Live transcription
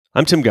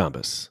I'm Tim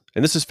Gombis,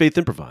 and this is Faith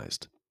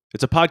Improvised.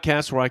 It's a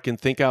podcast where I can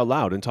think out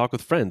loud and talk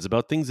with friends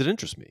about things that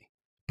interest me: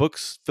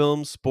 books,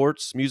 films,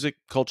 sports, music,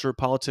 culture,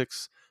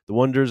 politics, the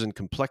wonders and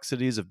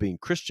complexities of being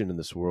Christian in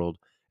this world,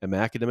 and my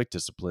academic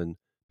discipline,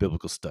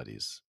 biblical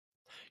studies.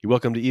 You're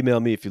welcome to email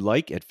me if you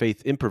like at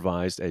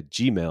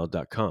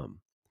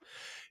faithimprovised@gmail.com.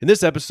 In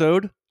this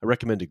episode, I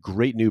recommend a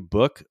great new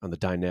book on the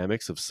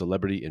dynamics of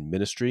celebrity in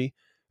ministry,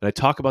 and I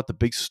talk about the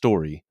big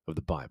story of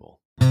the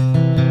Bible.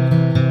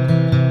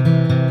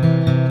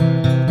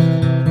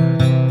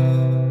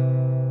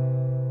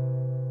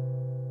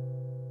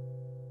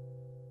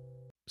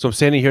 So I'm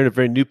standing here in a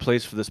very new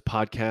place for this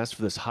podcast,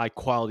 for this high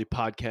quality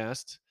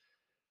podcast.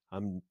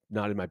 I'm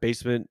not in my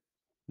basement,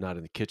 not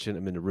in the kitchen.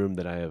 I'm in a room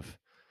that I have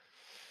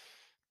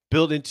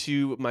built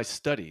into my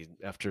study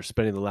after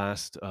spending the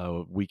last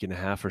week and a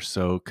half or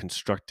so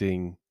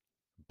constructing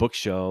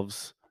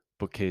bookshelves,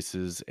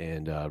 bookcases,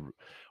 and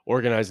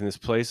organizing this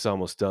place.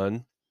 Almost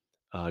done.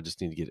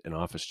 Just need to get an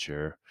office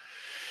chair.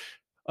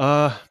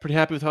 Pretty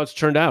happy with how it's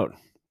turned out,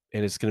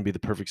 and it's going to be the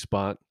perfect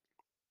spot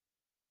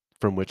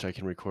from which I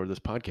can record this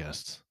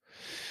podcast.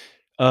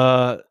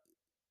 Uh,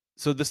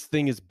 So this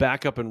thing is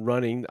back up and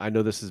running. I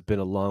know this has been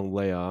a long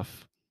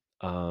layoff.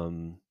 A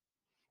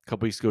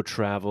couple weeks ago,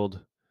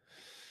 traveled,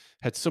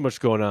 had so much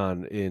going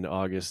on in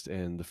August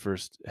and the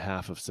first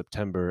half of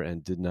September,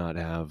 and did not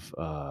have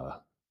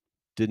the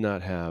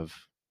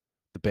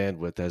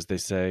bandwidth, as they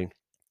say,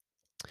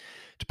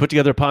 to put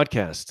together a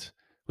podcast.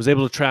 Was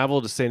able to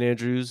travel to St.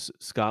 Andrews,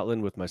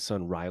 Scotland, with my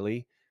son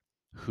Riley,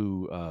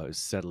 who is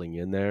settling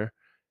in there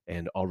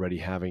and already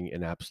having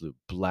an absolute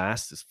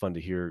blast. It's fun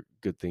to hear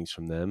good things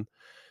from them.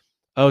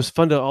 It was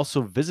fun to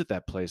also visit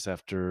that place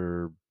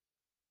after,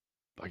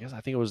 I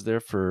think I was there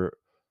for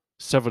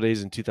several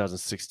days in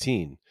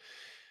 2016.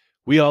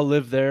 We all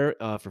lived there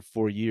for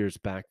 4 years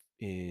back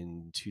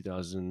in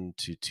 2000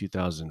 to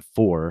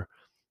 2004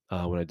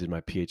 when I did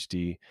my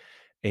PhD.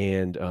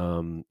 And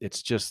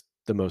it's just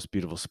the most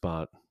beautiful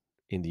spot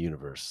in the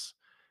universe.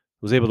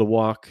 Was able to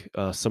walk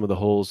some of the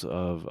holes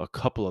of a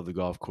couple of the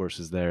golf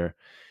courses there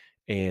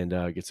and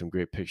get some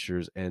great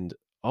pictures and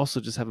also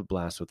just have a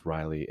blast with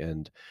Riley.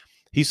 And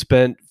he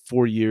spent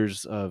 4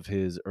 years of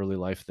his early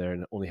life there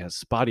and only has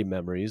spotty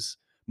memories,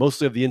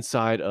 mostly of the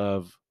inside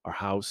of our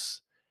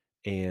house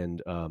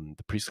and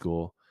the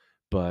preschool.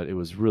 But it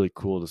was really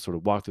cool to sort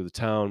of walk through the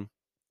town,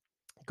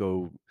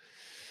 go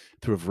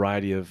through a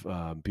variety of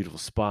beautiful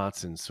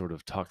spots, and sort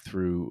of talk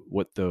through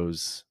what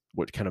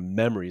kind of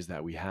memories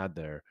that we had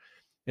there.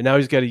 And now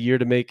he's got a year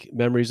to make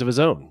memories of his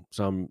own.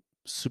 So I'm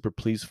super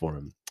pleased for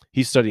him.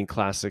 He's studying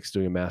classics,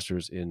 doing a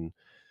master's in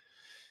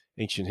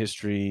ancient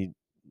history,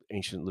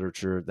 ancient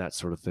literature, that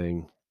sort of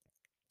thing.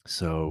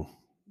 So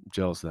I'm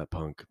jealous of that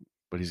punk,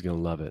 but he's going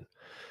to love it.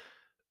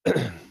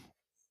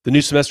 The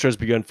new semester has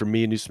begun for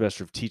me, a new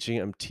semester of teaching.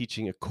 I'm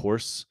teaching a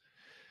course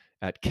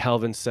at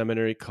Calvin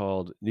Seminary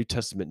called New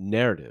Testament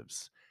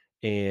Narratives.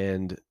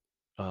 And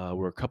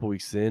we're a couple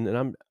weeks in,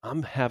 and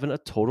I'm having a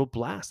total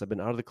blast. I've been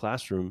out of the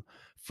classroom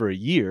for a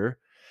year,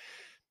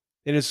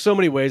 and in so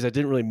many ways, I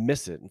didn't really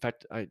miss it. In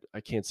fact, I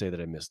can't say that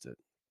I missed it.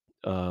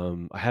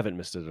 I haven't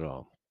missed it at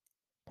all.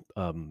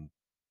 Um,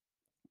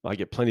 I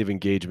get plenty of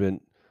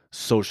engagement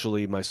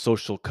socially. My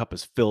social cup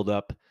is filled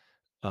up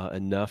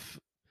enough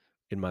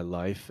in my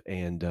life,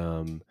 and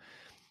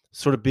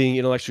sort of being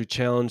intellectually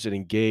challenged and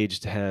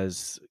engaged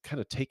has kind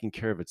of taken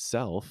care of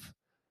itself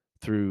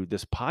through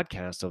this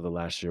podcast over the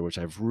last year, which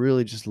I've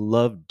really just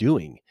loved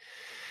doing.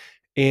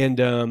 And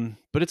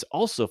but it's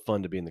also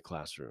fun to be in the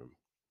classroom.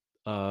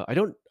 I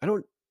don't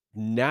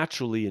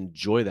naturally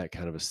enjoy that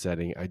kind of a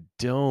setting. I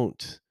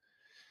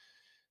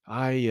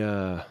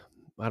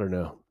I don't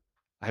know.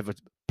 I have a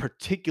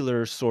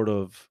particular sort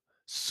of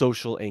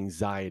social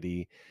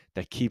anxiety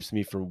that keeps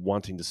me from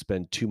wanting to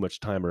spend too much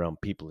time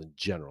around people in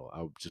general.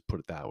 I would just put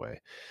it that way.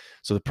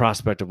 So the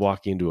prospect of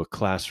walking into a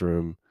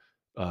classroom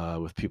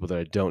with people that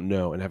I don't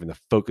know and having the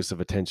focus of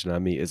attention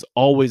on me is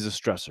always a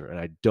stressor, and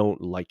I don't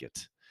like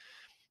it.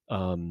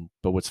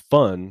 But what's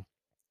fun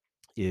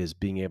is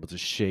being able to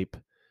shape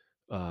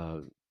uh,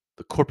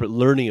 the corporate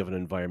learning of an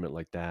environment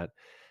like that.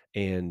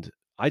 And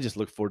I just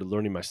look forward to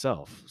learning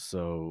myself.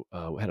 So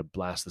I had a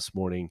blast this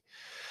morning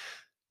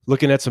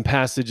looking at some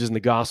passages in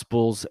the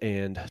Gospels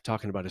and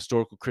talking about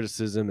historical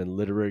criticism and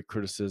literary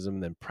criticism,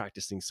 and then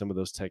practicing some of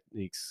those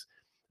techniques.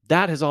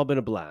 That has all been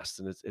a blast,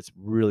 and it's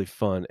really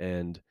fun.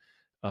 And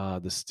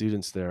the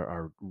students there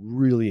are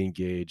really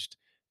engaged,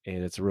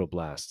 and it's a real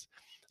blast.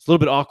 It's a little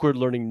bit awkward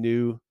learning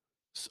new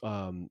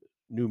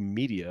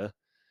media.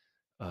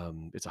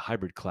 It's a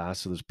hybrid class,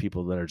 so there's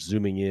people that are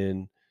zooming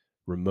in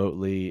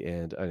remotely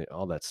and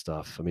all that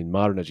stuff. I mean,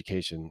 modern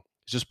education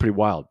is just pretty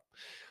wild,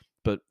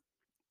 but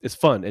it's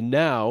fun. And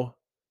now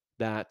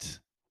that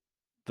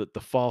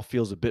the fall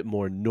feels a bit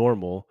more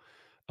normal,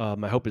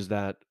 my hope is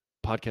that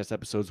podcast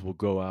episodes will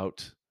go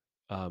out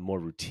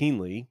more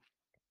routinely.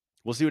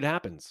 We'll see what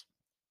happens.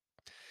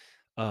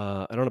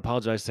 I don't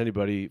apologize to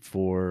anybody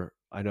for.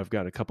 I know I've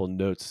got a couple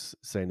notes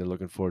saying they're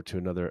looking forward to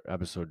another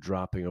episode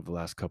dropping over the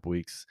last couple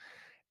weeks,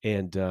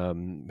 and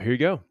here you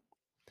go.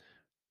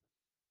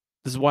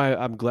 This is why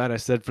I'm glad I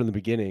said from the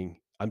beginning,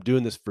 I'm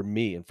doing this for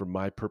me and for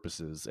my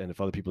purposes, and if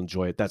other people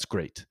enjoy it, that's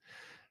great.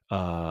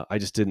 I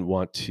just didn't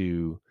want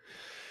to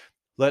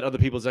let other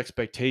people's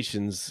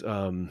expectations,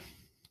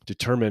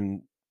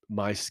 determine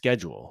my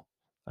schedule.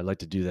 I'd like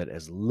to do that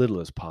as little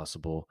as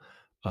possible,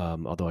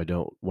 although I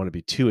don't wanna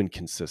be too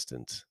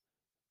inconsistent.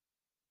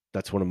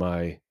 That's one of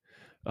my,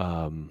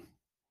 um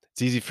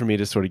it's easy for me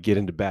to sort of get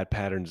into bad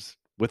patterns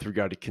with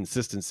regard to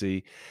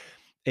consistency,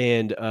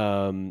 and,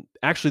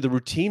 actually, the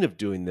routine of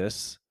doing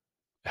this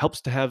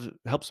helps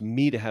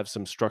me to have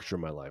some structure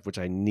in my life, which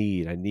I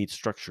need. I need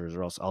structures,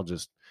 or else I'll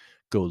just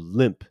go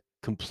limp,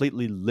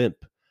 completely limp.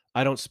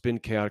 I don't spin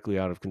chaotically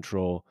out of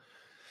control,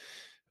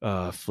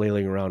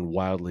 flailing around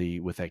wildly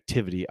with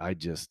activity. I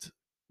just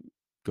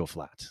go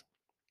flat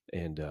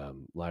and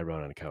lie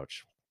around on a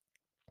couch,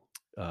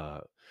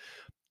 uh,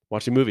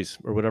 watching movies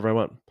or whatever I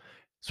want.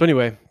 So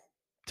anyway,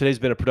 today's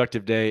been a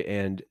productive day,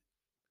 and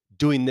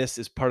doing this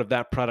is part of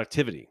that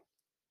productivity.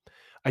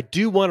 I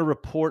do want to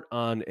report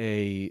on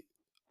a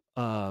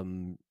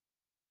um,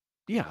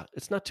 yeah,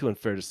 it's not too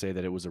unfair to say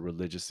that it was a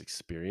religious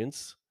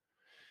experience.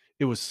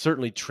 It was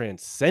certainly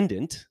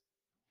transcendent.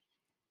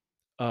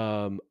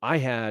 I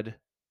had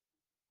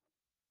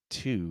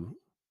 2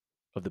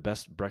 of the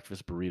best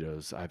breakfast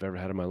burritos I've ever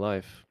had in my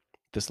life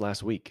this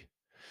last week.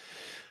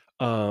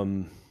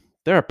 Um,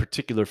 there are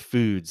particular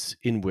foods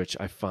in which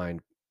I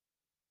find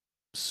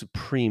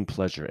supreme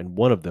pleasure, and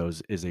one of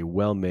those is a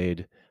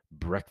well-made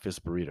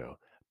breakfast burrito.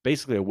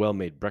 Basically, a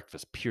well-made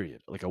breakfast,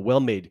 period. Like a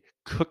well-made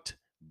cooked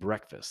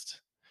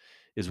breakfast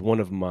is one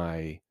of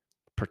my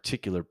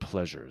particular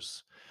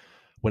pleasures.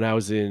 When I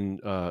was in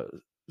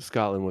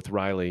Scotland with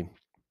Riley,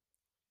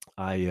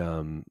 I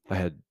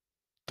had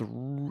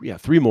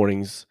 3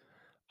 mornings.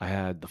 I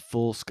had the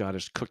full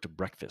Scottish cooked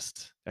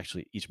breakfast.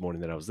 Actually, each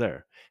morning that I was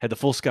there, had the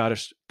full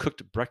Scottish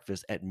cooked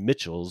breakfast at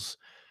Mitchell's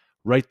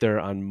right there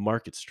on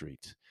Market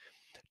Street.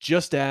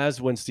 Just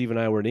as when Steve and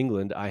I were in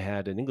England, I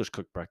had an English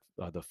cooked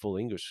the full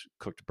English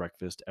cooked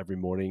breakfast every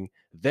morning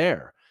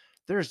there.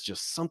 There's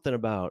just something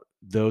about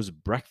those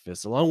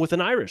breakfasts, along with an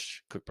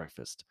Irish cooked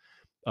breakfast.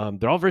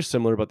 They're all very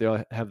similar, but they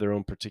all have their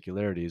own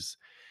particularities.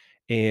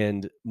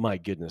 And my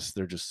goodness,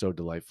 they're just so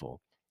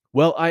delightful.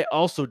 Well, I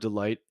also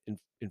delight,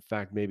 in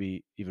fact,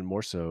 maybe even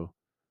more so,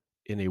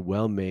 in a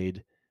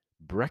well-made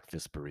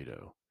breakfast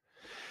burrito.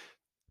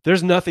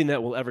 There's nothing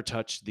that will ever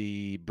touch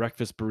the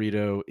breakfast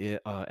burrito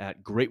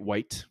at Great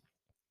White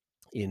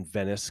in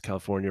Venice,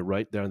 California,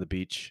 right there on the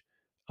beach.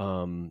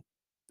 Um,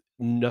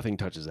 Nothing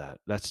touches that.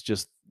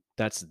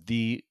 That's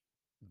the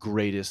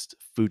greatest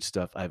food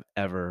stuff I've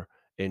ever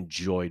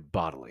enjoyed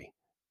bodily.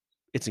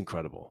 It's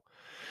incredible.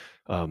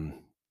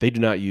 They do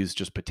not use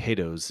just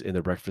potatoes in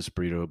their breakfast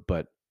burrito,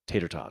 but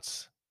tater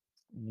tots.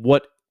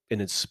 What an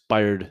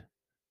inspired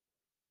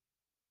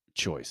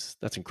choice.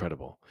 That's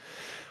incredible.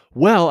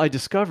 Well, I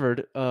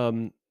discovered,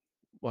 well,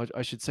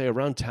 I should say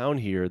around town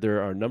here,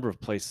 there are a number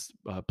of places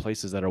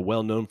that are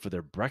well known for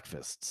their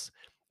breakfasts,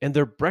 and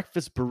their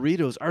breakfast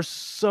burritos are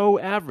so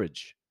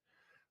average.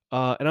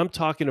 And I'm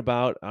talking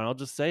about, and I'll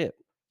just say it,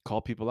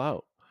 call people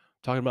out.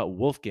 Talking about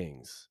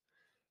Wolfgang's.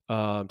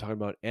 I'm talking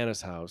about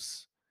Anna's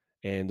House,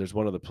 and there's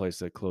one other place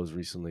that closed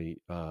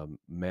recently,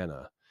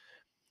 Manna.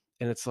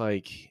 And it's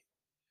like,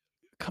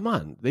 come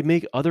on, they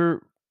make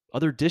other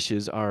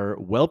dishes are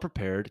well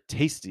prepared,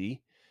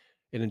 tasty,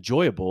 and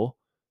enjoyable.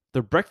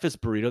 Their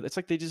breakfast burrito, it's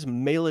like they just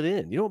mail it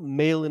in. You don't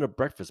mail in a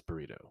breakfast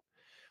burrito.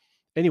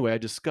 Anyway, I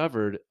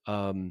discovered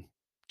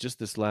just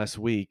this last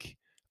week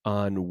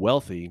on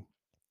Wealthy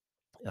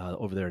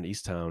over there in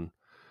Easttown,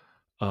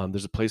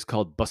 there's a place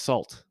called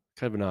Basalt,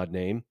 kind of an odd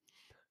name,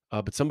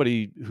 but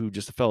somebody who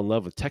just fell in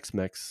love with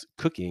Tex-Mex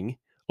cooking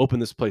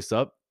opened this place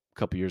up a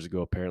couple years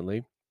ago,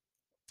 apparently,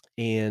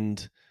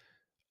 and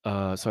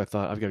so I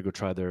thought I've got to go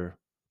try their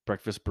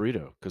breakfast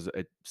burrito because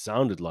it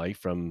sounded like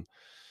from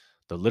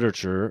the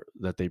literature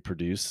that they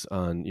produce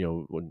on,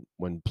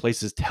 when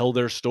places tell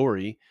their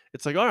story,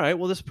 it's like, all right,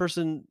 well, this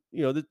person,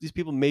 these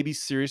people may be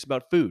serious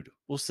about food.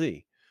 We'll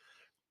see.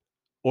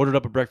 Ordered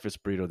up a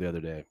breakfast burrito the other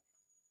day.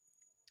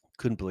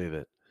 Couldn't believe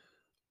it.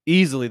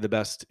 Easily the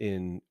best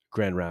in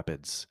Grand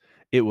Rapids.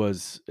 It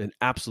was an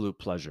absolute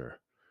pleasure,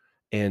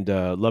 and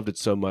loved it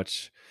so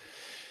much.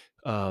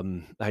 I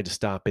had to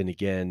stop in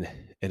again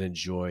and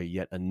enjoy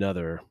yet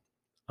another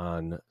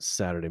on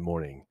Saturday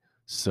morning.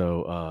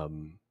 So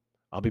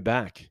I'll be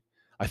back.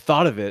 I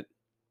thought of it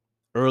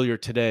earlier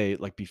today,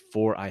 like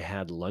before I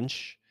had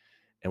lunch,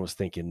 and was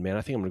thinking, man,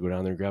 I think I'm gonna go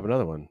down there and grab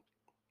another one.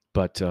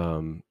 But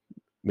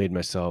made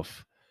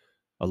myself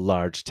a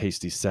large,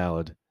 tasty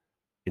salad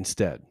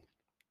instead.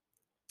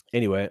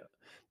 Anyway,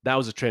 that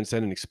was a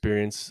transcendent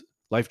experience,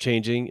 life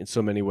changing in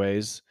so many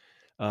ways.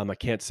 I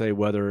can't say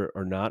whether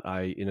or not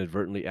I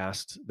inadvertently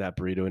asked that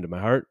burrito into my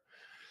heart,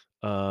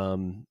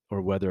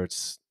 or whether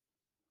it's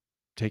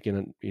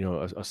taken,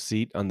 a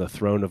seat on the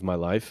throne of my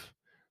life,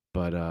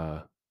 but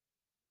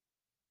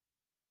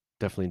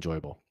definitely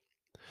enjoyable.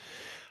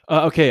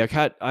 Okay,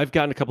 I've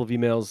gotten a couple of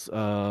emails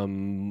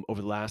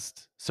over the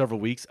last several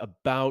weeks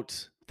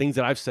about things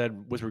that I've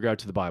said with regard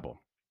to the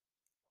Bible,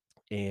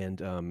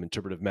 and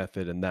interpretive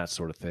method and that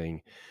sort of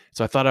thing.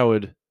 So I thought I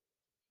would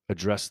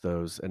address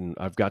those, and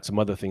I've got some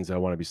other things that I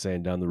want to be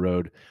saying down the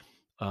road,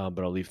 but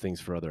I'll leave things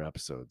for other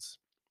episodes.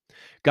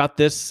 Got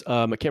this.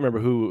 I can't remember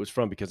who it was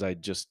from because I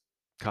just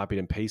copied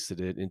and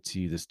pasted it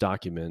into this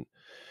document.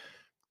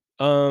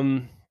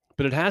 Um,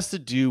 but it has to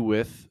do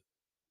with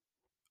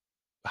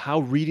how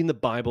reading the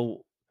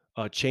Bible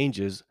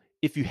changes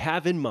if you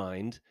have in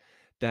mind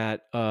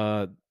that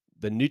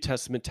the New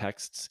Testament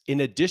texts,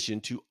 in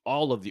addition to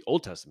all of the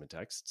Old Testament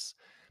texts,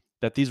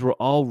 that these were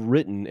all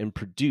written and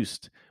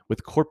produced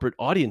with corporate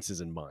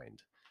audiences in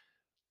mind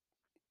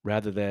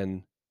rather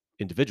than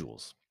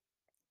individuals.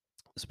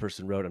 This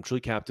person wrote, I'm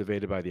truly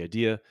captivated by the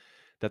idea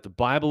that the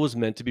Bible was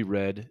meant to be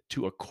read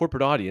to a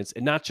corporate audience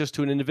and not just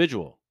to an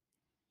individual.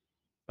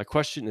 My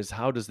question is,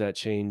 how does that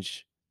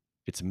change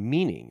its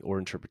meaning or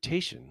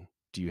interpretation?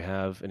 Do you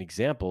have an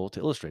example to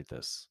illustrate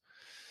this?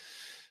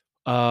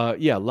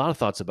 Yeah, a lot of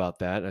thoughts about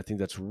that. And I think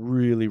that's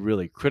really,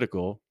 really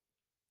critical.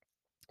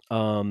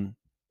 And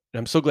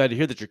I'm so glad to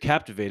hear that you're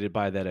captivated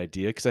by that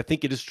idea because I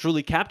think it is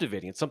truly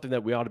captivating. It's something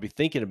that we ought to be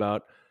thinking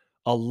about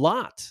a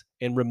lot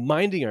and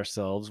reminding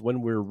ourselves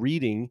when we're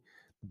reading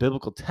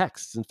biblical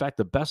texts. In fact,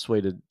 the best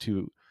way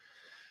to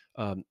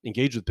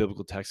engage with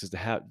biblical texts is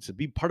to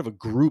be part of a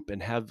group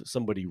and have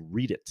somebody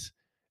read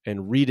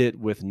it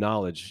with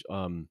knowledge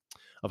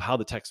of how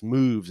the text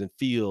moves and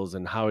feels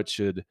and how it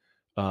should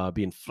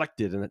be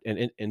inflected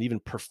and even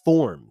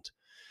performed.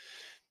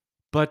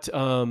 But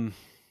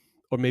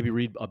or maybe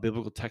read a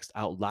biblical text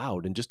out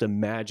loud and just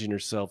imagine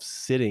yourself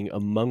sitting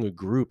among a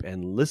group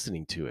and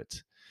listening to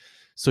it.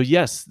 So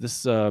yes,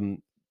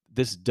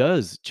 this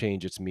does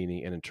change its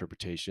meaning and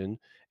interpretation,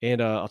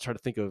 and I'll try to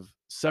think of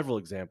several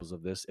examples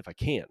of this if I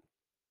can.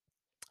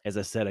 As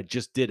I said, I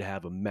just did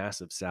have a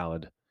massive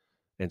salad,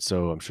 and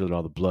so I'm sure that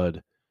all the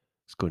blood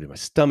is going to my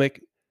stomach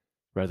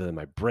rather than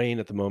my brain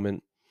at the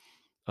moment.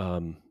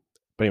 Um,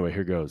 but anyway,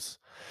 here goes.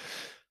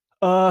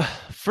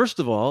 First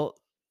of all,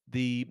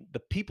 the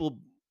people,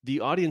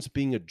 the audience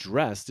being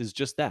addressed is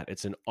just that.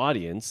 It's an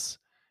audience,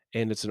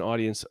 and it's an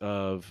audience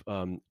of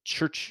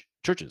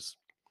churches.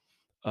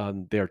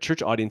 They are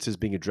church audiences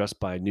being addressed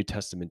by New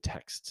Testament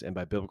texts and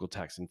by biblical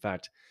texts. In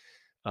fact,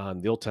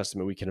 the Old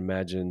Testament, we can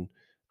imagine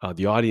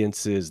the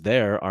audiences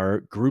there are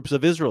groups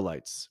of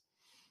Israelites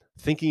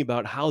thinking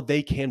about how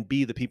they can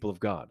be the people of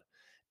God,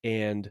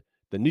 and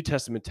the New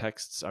Testament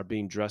texts are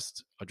being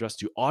addressed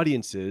to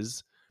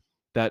audiences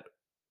that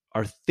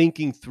are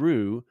thinking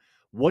through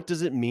what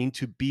does it mean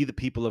to be the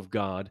people of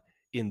God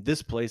in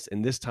this place,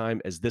 in this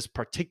time, as this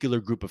particular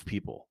group of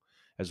people,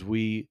 as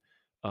we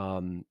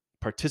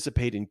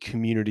participate in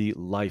community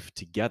life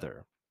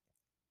together.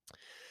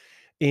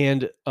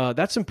 And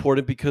that's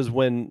important because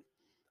when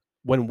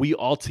we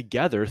all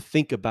together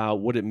think about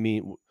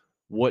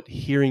what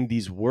hearing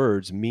these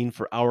words mean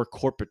for our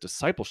corporate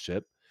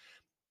discipleship,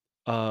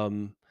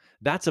 um,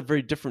 that's a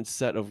very different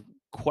set of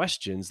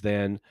questions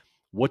than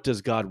what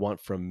does God want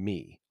from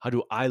me? How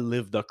do I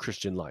live the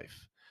Christian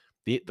life?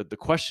 The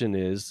question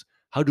is,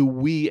 how do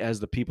we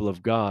as the people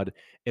of God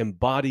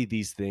embody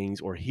these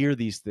things or hear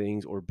these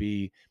things or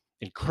be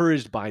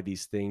encouraged by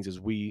these things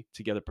as we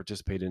together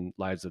participate in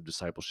lives of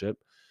discipleship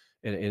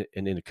and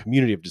in a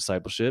community of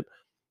discipleship?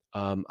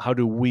 How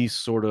do we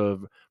sort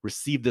of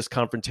receive this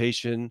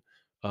confrontation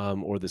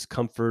or this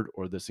comfort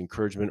or this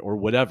encouragement or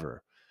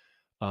whatever?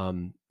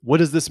 What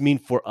does this mean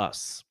for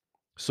us?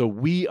 So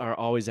we are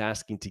always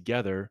asking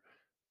together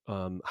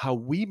how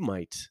we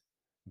might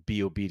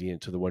be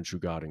obedient to the one true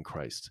God in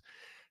Christ.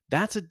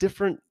 That's a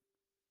different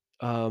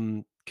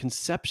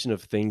conception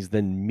of things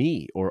than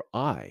me or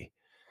I.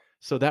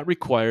 So that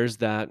requires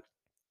that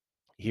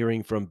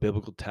hearing from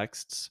biblical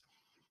texts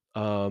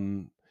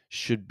um,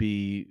 should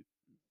be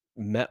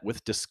met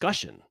with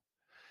discussion.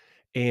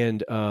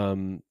 And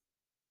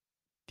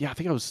yeah, I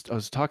think I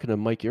was talking to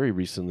Mike Erie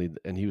recently,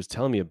 and he was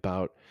telling me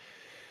about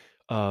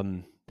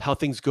how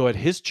things go at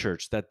his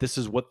church. That this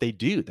is what they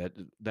do.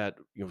 That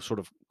sort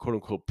of quote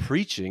unquote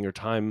preaching or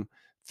time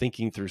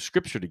thinking through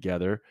Scripture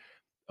together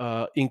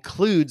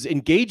includes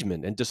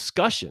engagement and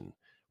discussion,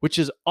 which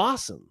is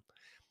awesome.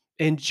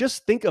 And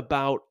just think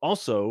about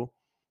also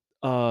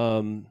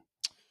um,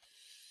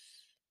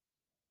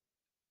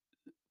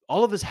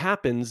 all of this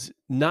happens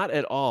not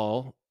at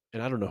all.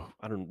 And I don't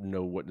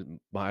know what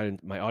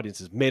my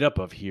audience is made up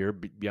of here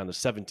beyond the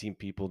 17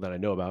 people that I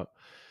know about.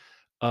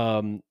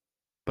 Um,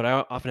 but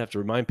I often have to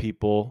remind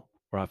people,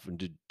 or often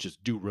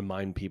just do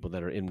remind people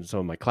that are in some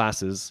of my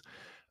classes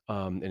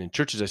and in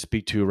churches I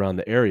speak to around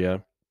the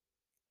area.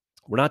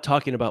 We're not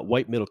talking about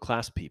white middle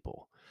class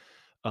people,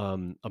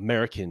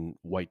 American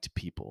white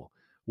people,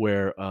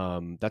 where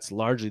that's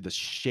largely the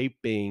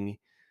shaping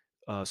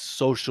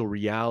social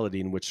reality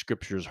in which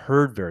scripture is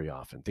heard very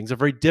often. Things are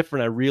very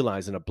different, I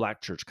realize, in a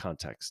black church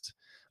context,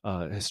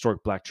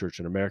 historic black church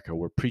in America,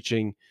 where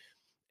preaching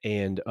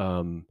and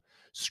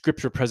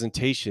scripture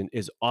presentation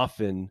is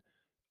often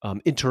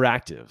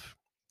interactive.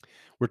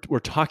 We're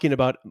talking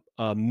about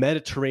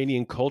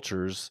Mediterranean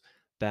cultures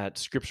that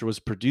scripture was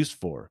produced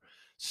for.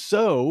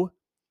 So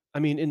I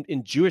mean,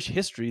 in Jewish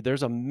history,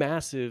 there's a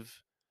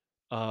massive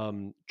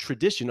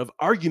tradition of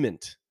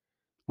argument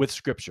with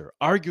Scripture,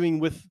 arguing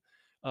with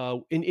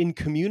in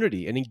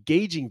community and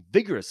engaging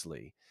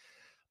vigorously.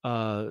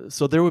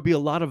 So there would be a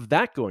lot of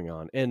that going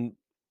on, and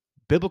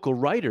biblical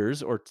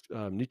writers or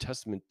New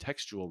Testament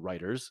textual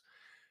writers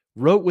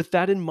wrote with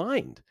that in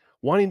mind,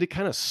 wanting to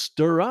kind of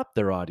stir up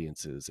their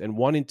audiences and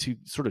wanting to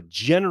sort of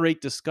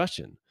generate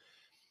discussion.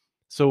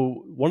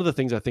 So, one of the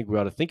things I think we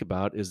ought to think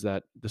about is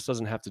that this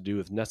doesn't have to do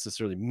with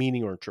necessarily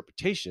meaning or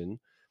interpretation,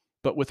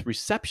 but with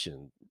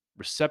reception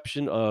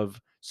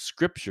of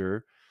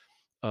scripture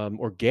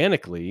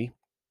organically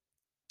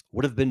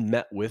would have been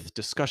met with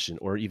discussion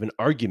or even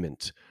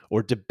argument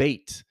or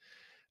debate.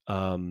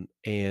 And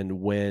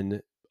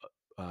when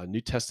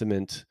New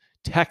Testament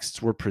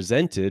texts were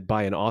presented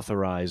by an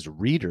authorized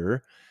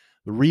reader,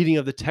 the reading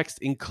of the text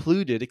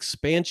included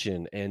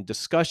expansion and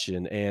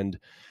discussion and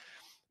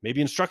maybe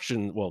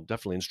instruction, well,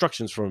 definitely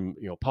instructions from,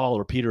 Paul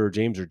or Peter or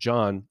James or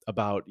John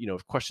about,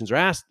 if questions are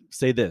asked,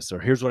 say this, or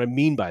here's what I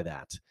mean by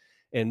that.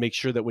 And make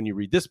sure that when you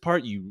read this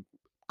part, you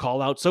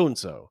call out so and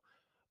so.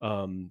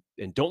 And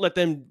don't let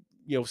them,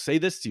 say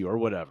this to you or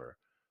whatever.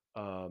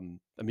 I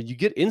mean, you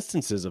get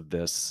instances of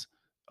this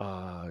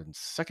in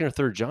second or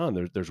third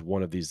John. There's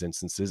one of these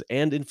instances,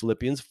 and in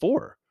Philippians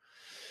 4.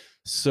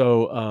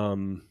 So,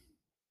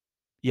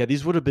 yeah,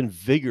 these would have been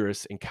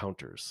vigorous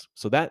encounters.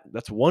 So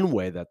that's one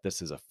way that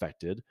this is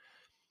affected.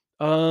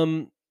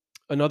 Um,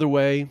 Another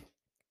way,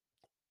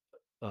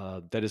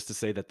 that is to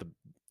say that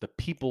the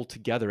people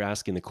together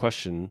asking the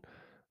question,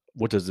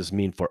 "What does this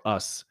mean for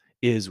us?"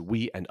 is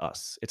we and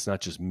us. It's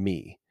not just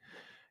me.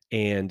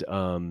 And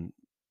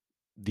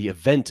the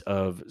event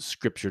of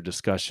scripture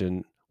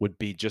discussion would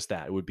be just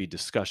that. It would be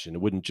discussion. It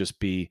wouldn't just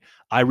be,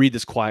 I read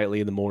this quietly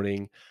in the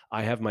morning.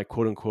 I have my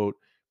quote unquote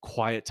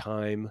quiet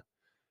time,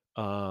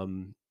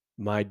 um,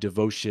 my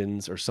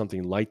devotions or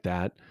something like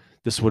that.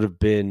 This would have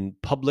been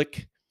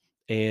public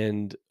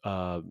and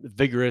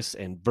vigorous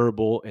and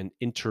verbal and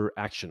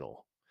interactional.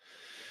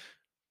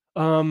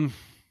 Um,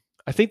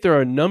 I think there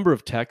are a number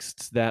of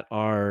texts that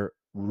are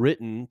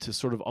written to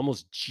sort of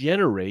almost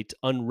generate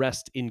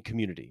unrest in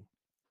community.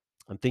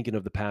 I'm thinking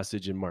of the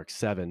passage in Mark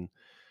 7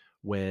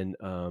 when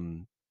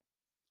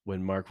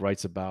Mark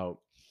writes about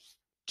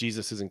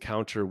Jesus'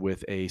 encounter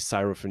with a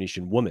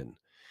Syrophoenician woman.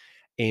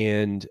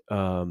 And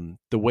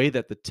the way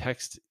that the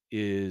text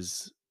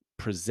is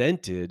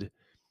presented,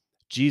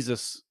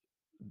 Jesus,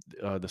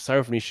 the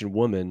Syrophoenician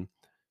woman,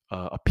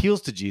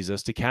 appeals to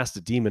Jesus to cast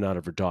a demon out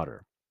of her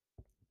daughter.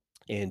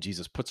 And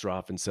Jesus puts her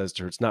off and says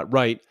to her, "It's not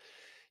right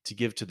to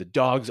give to the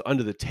dogs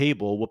under the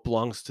table what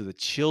belongs to the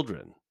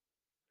children."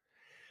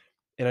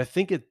 And I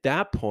think at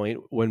that point,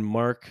 when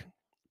Mark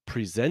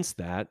presents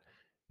that,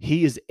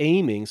 he is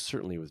aiming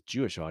certainly with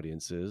Jewish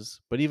audiences,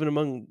 but even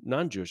among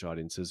non-Jewish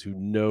audiences who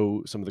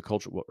know some of the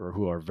cultural or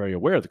who are very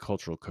aware of the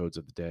cultural codes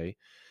of the day.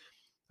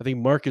 I think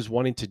Mark is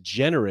wanting to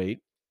generate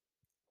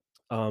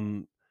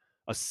um,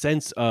 a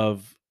sense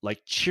of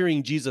like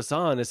cheering Jesus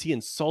on as he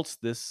insults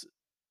this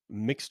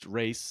mixed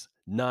race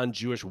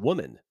non-Jewish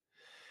woman.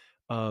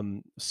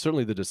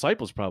 Certainly, the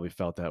disciples probably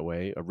felt that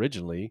way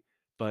originally,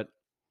 but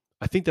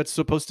I think that's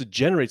supposed to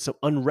generate some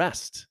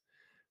unrest,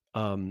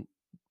 um,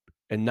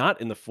 and not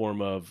in the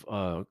form of,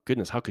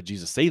 goodness, how could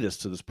Jesus say this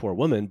to this poor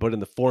woman, but in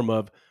the form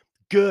of,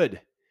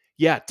 good,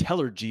 yeah, tell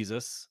her,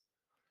 Jesus.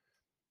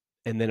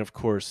 And then, of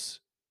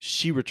course,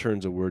 she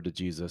returns a word to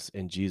Jesus,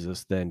 and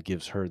Jesus then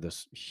gives her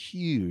this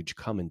huge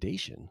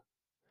commendation.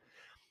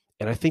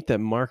 And I think that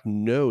Mark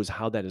knows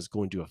how that is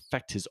going to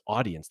affect his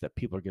audience, that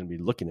people are going to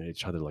be looking at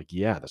each other like,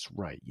 yeah, that's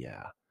right.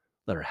 Yeah,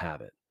 let her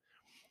have it.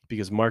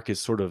 Because Mark is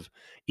sort of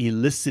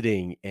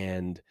eliciting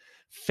and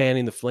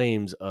fanning the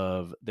flames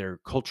of their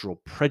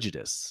cultural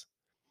prejudice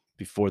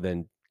before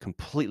then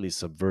completely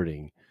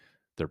subverting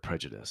their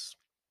prejudice.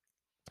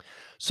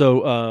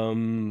 So,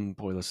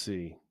 boy, let's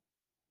see.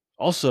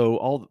 Also,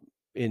 all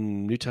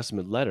in New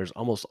Testament letters,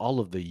 almost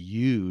all of the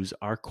yous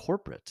are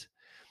corporate.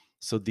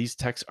 So these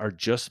texts are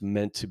just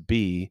meant to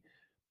be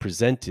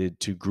presented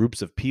to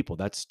groups of people.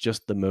 That's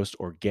just the most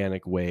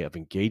organic way of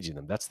engaging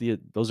them.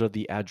 Those are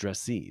the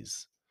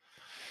addressees.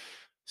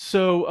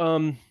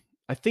 So,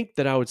 I think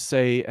that I would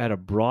say at a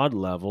broad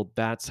level,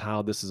 that's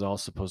how this is all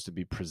supposed to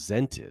be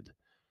presented.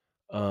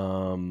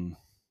 Um,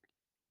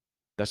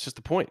 that's just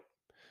the point.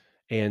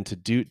 And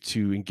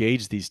to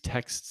engage these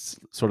texts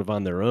sort of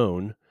on their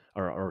own,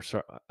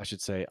 I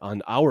should say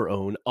on our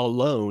own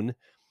alone,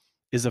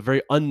 is a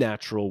very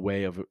unnatural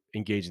way of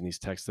engaging these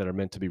texts that are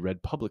meant to be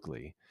read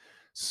publicly.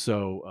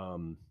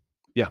 So,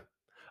 yeah,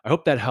 I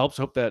hope that helps.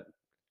 I hope that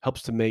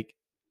helps to make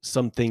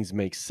some things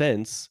make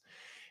sense.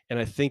 And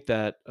I think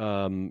that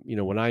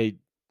when I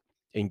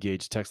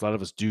engage text, a lot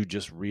of us do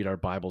just read our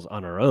Bibles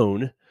on our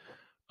own.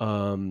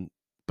 Um,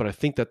 but I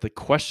think that the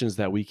questions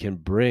that we can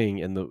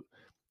bring and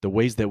the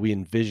ways that we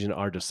envision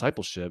our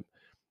discipleship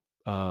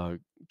uh,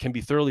 can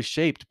be thoroughly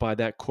shaped by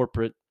that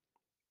corporate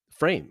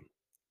frame.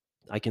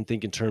 I can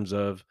think in terms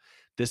of,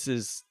 this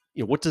is,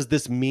 what does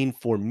this mean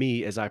for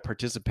me as I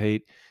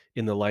participate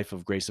in the life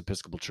of Grace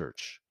Episcopal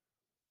Church?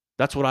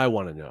 That's what I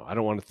want to know. I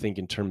don't want to think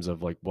in terms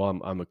of like, well,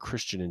 I'm a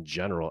Christian in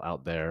general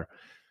out there.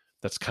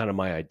 That's kind of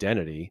my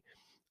identity.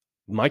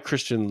 My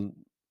Christian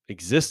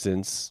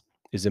existence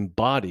is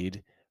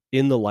embodied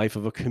in the life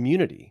of a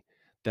community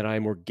that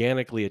I'm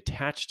organically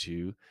attached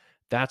to.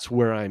 That's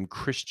where I'm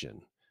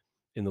Christian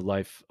in the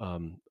life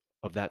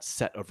of that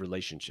set of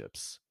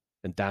relationships,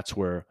 and that's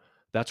where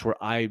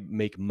I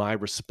make my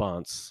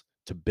response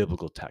to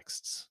biblical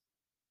texts.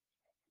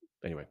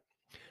 Anyway,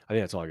 I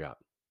think that's all I got.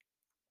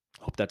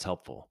 Hope that's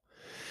helpful.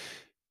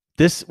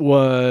 This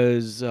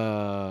was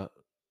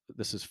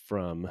this is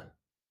from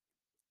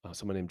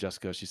someone named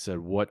Jessica. She said,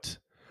 what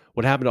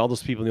happened to all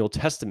those people in the Old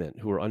Testament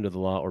who were under the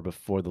law or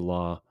before the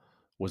law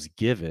was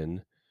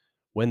given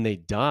when they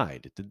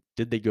died?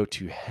 Did they go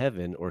to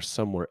heaven or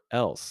somewhere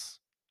else?"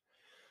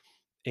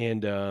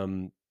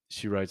 And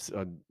she writes,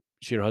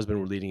 she and her husband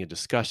were leading a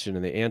discussion,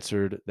 and they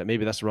answered that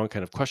maybe that's the wrong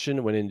kind of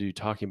question. Went into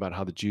talking about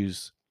how the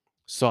Jews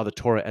saw the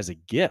Torah as a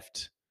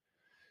gift.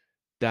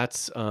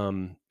 That's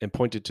and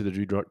pointed to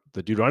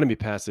the Deuteronomy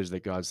passage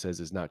that God says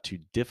is not too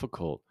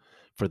difficult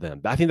for them.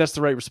 I think that's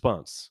the right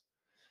response.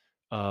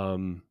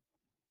 Um,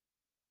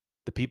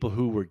 the people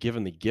who were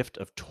given the gift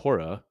of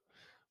Torah,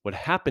 what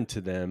happened to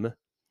them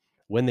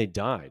when they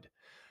died?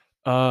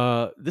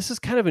 This is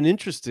kind of an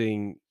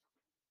interesting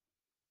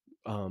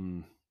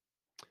um,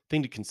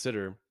 thing to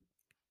consider,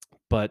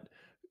 but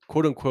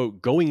quote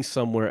unquote, going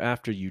somewhere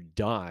after you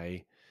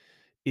die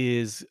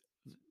is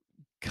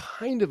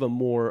kind of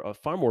a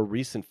far more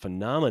recent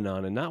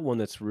phenomenon, and not one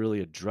that's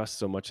really addressed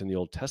so much in the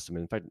Old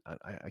Testament. In fact,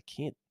 I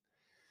can't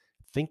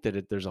think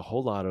that there's a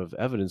whole lot of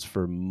evidence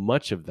for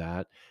much of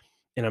that.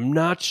 And I'm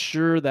not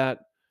sure that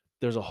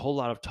there's a whole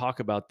lot of talk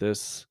about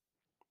this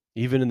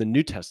even in the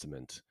New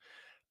Testament.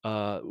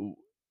 Uh,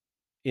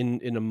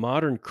 in a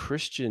modern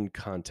Christian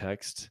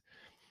context,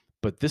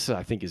 but this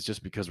I think is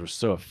just because we're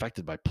so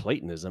affected by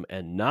Platonism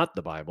and not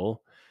the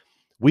Bible.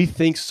 We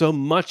think so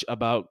much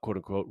about quote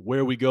unquote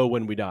where we go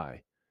when we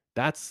die.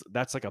 That's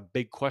like a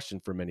big question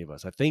for many of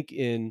us. I think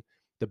in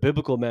the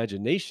biblical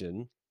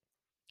imagination,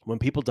 when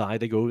people die,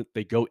 they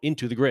go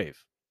into the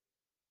grave,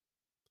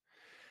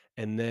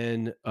 and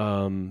then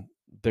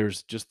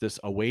there's just this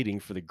awaiting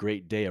for the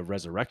great day of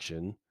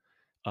resurrection,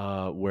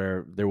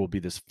 where there will be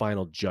this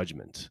final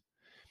judgment.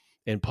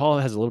 And Paul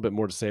has a little bit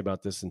more to say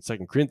about this in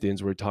Second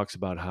Corinthians, where he talks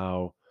about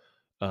how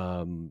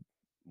um,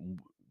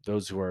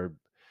 those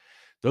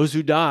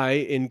who die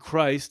in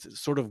Christ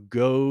sort of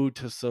go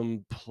to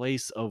some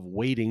place of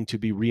waiting to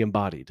be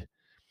re-embodied,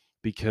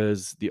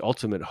 because the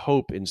ultimate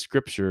hope in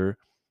Scripture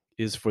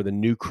is for the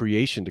new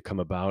creation to come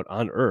about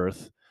on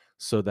earth,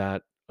 so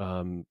that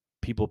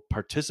people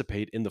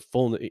participate in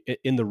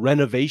the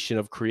renovation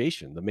of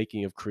creation, the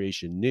making of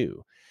creation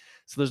new.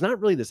 So there's not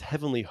really this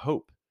heavenly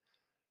hope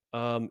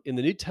in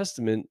the New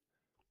Testament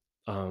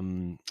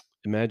um,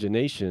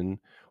 imagination.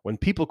 When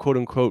people quote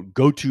unquote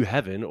go to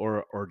heaven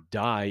or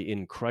die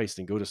in Christ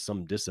and go to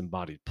some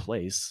disembodied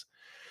place,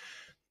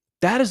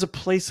 that is a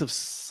place of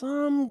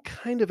some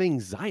kind of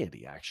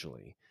anxiety,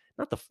 actually.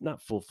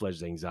 Not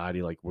full-fledged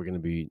anxiety like we're going to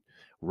be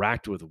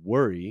racked with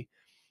worry,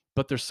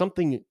 but there's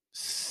something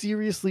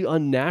seriously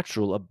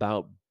unnatural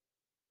about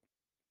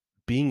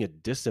being a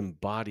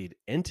disembodied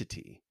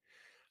entity.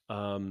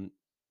 Um,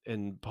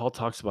 and Paul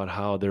talks about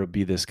how there would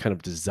be this kind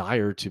of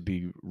desire to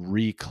be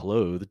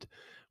reclothed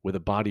with a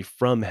body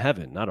from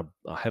heaven, not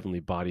a heavenly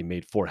body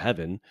made for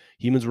heaven.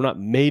 Humans were not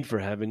made for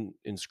heaven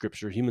in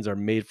Scripture. Humans are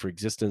made for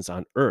existence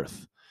on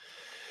earth.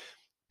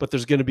 But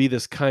there's going to be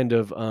this kind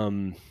of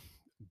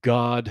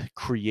God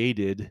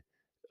created,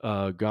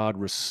 God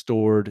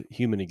restored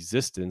human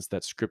existence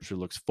that Scripture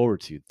looks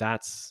forward to.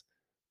 That's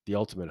the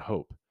ultimate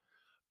hope.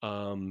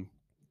 Um,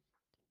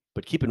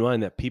 but keep in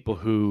mind that people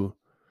who,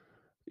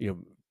 you know,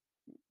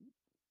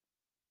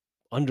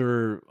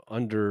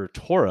 under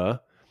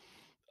Torah,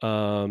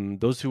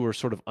 those who were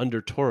sort of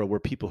under Torah were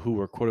people who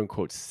were quote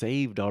unquote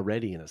saved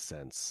already, in a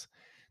sense.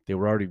 They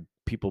were already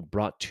people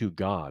brought to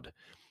God,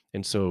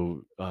 and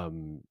so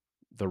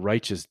the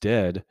righteous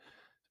dead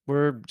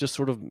were just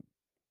sort of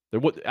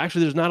there.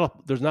 Actually, there's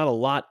not a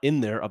lot in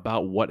there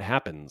about what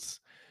happens.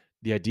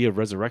 The idea of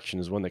resurrection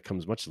is one that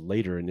comes much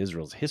later in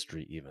Israel's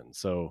history, even.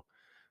 So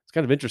it's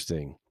kind of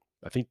interesting.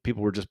 I think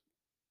people were just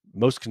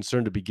most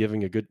concerned to be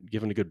given a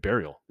good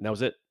burial, and that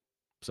was it.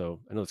 So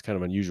I know it's kind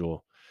of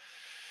unusual.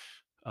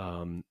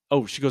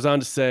 She goes on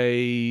to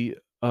say,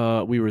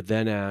 we were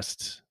then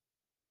asked,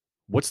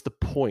 what's the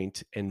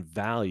point and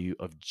value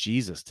of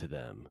Jesus to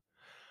them?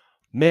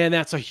 Man,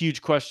 that's a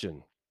huge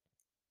question.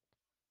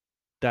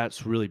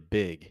 That's really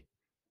big.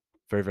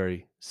 Very,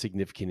 very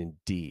significant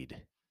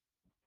indeed.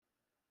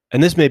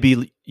 And this may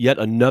be yet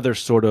another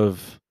sort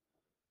of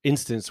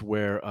instance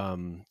where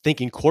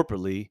thinking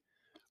corporately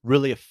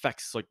really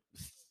affects like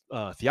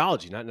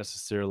theology, not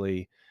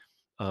necessarily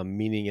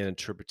meaning and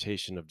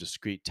interpretation of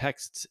discrete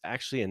texts,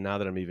 actually. And now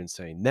that I'm even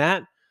saying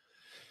that,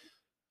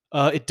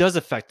 it does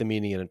affect the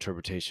meaning and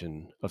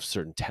interpretation of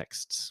certain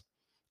texts.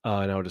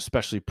 And I would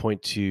especially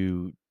point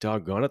to,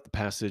 doggone it, the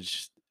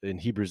passage in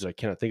Hebrews I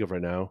cannot think of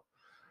right now,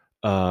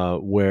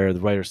 where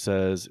the writer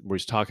says, where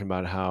he's talking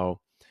about how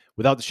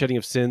without the shedding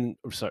of sin,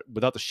 or sorry,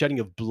 without the shedding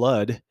of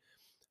blood,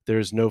 there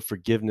is no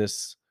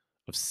forgiveness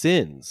of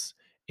sins.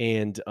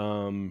 And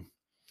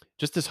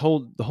just the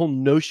whole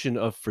notion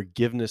of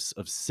forgiveness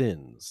of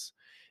sins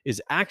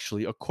is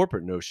actually a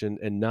corporate notion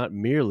and not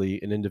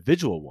merely an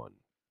individual one.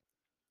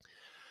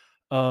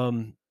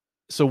 Um,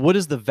 so, what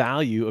is the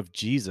value of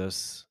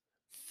Jesus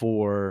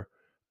for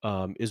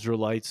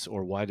Israelites,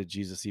 or why did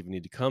Jesus even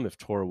need to come if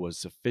Torah was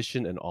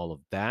sufficient and all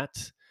of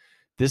that?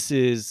 This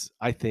is,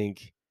 I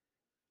think,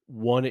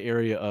 one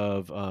area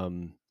of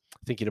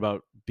thinking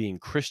about being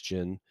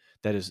Christian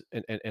that is,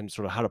 and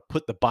sort of how to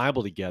put the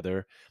Bible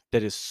together,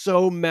 that is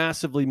so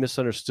massively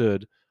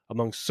misunderstood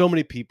among so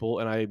many people.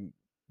 And I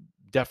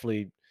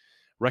definitely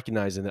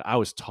recognizing that I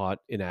was taught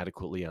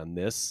inadequately on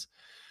this,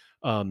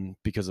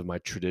 because of my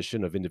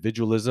tradition of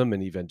individualism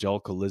and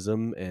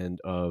evangelicalism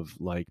and of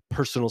like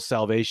personal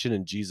salvation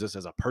and Jesus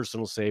as a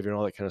personal savior and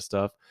all that kind of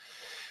stuff.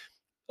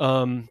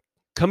 Um,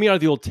 Coming out of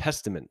the Old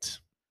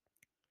Testament,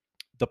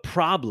 the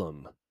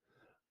problem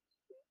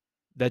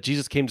that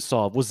Jesus came to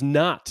solve was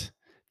not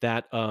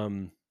that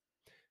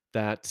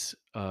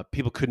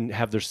people couldn't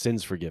have their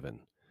sins forgiven.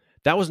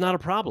 That was not a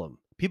problem.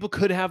 People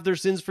could have their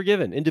sins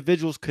forgiven.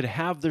 Individuals could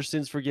have their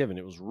sins forgiven.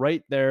 It was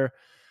right there,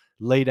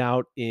 laid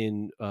out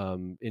in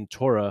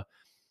Torah,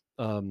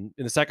 in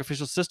the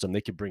sacrificial system.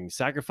 They could bring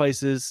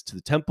sacrifices to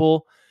the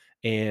temple,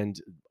 and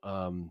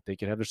they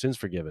could have their sins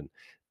forgiven.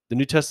 The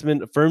New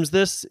Testament affirms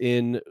this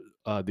in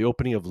the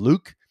opening of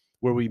Luke,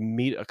 where we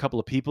meet a couple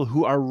of people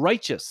who are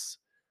righteous.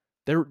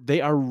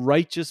 They are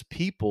righteous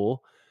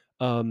people,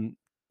 um,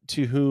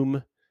 to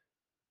whom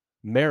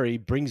Mary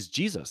brings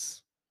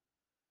Jesus,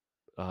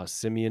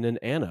 Simeon and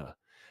Anna.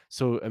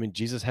 So, I mean,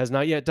 Jesus has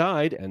not yet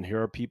died, and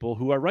here are people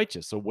who are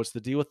righteous. So, what's the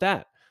deal with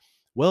that?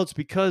 Well, it's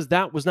because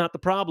that was not the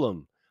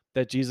problem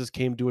that Jesus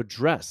came to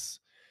address.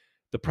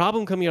 The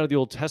problem coming out of the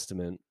Old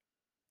Testament,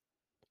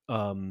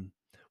 um,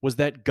 was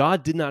that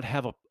God did not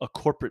have a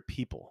corporate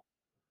people.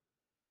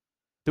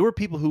 There were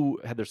people who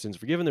had their sins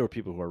forgiven. There were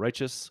people who were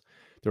righteous.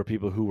 There were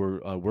people who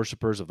were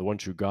worshipers of the one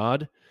true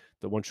God,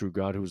 the one true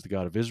God who was the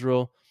God of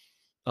Israel.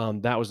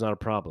 That was not a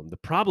problem. The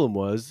problem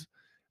was,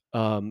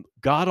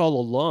 God all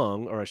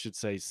along, or I should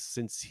say,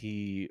 since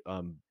he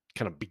kind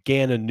of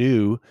began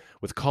anew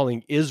with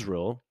calling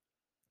Israel,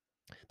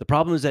 the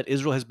problem is that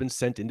Israel has been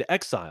sent into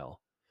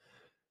exile.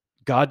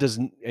 God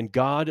doesn't, and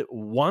God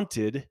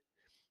wanted,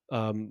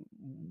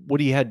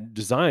 what he had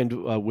designed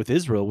with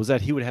Israel was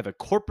that he would have a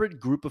corporate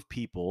group of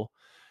people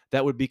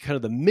that would be kind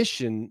of the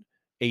mission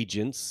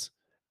agents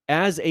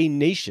as a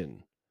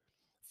nation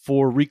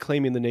for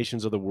reclaiming the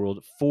nations of the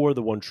world for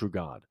the one true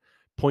God,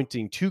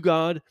 pointing to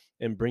God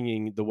and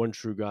bringing the one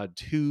true God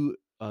to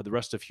the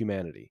rest of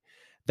humanity.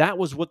 That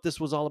was what this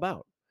was all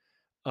about.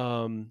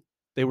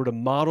 They were to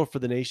model for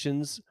the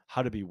nations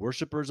how to be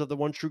worshipers of the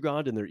one true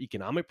God in their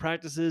economic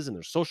practices and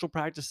their social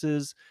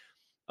practices,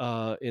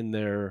 in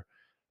their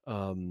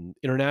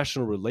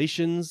international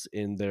relations,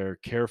 in their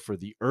care for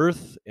the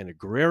earth and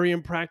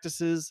agrarian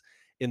practices,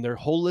 in their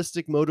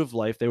holistic mode of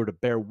life. They were to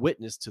bear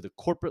witness to the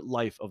corporate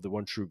life of the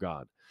one true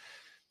God.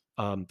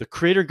 The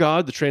creator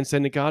God, the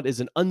transcendent God, is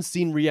an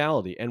unseen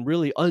reality and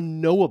really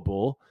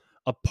unknowable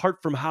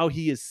apart from how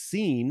he is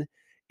seen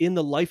in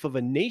the life of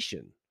a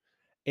nation.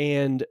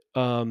 And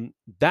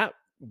that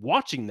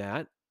watching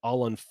that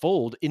all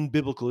unfold in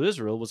biblical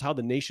Israel was how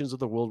the nations of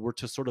the world were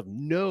to sort of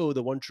know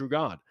the one true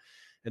God.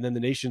 And then the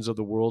nations of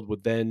the world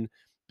would then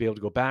be able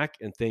to go back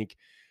and think,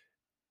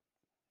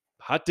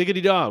 hot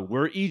diggity dog,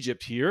 we're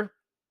Egypt here.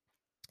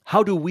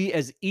 How do we,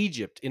 as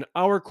Egypt, in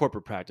our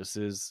corporate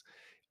practices,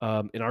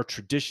 in our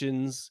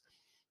traditions,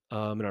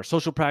 in our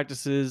social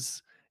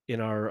practices, in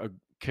our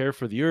care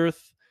for the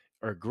earth,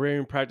 our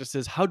agrarian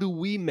practices, how do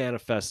we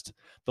manifest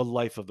the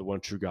life of the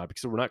one true God?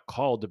 Because we're not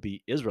called to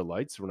be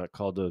Israelites. We're not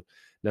called to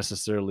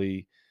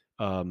necessarily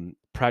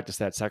practice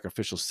that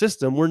sacrificial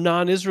system. We're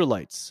non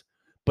Israelites.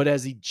 But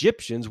as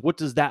Egyptians, what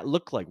does that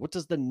look like? What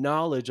does the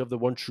knowledge of the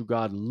one true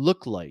God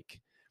look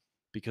like?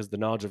 Because the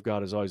knowledge of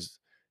God is always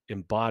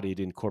embodied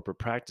in corporate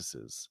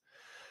practices.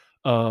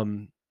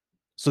 Um,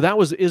 so that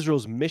was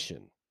Israel's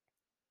mission.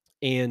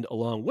 And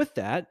along with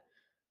that,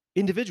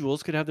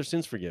 individuals could have their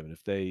sins forgiven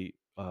if they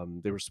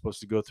were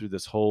supposed to go through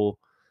this whole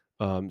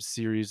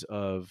series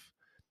of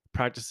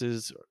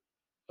practices.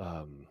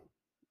 Um,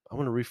 I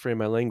want to reframe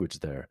my language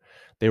there.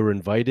 They were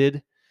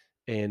invited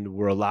and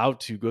were allowed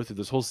to go through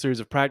this whole series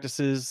of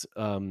practices,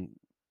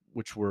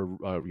 which were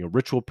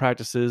ritual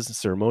practices,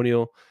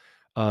 ceremonial,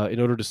 in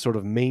order to sort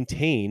of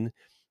maintain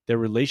their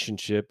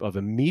relationship of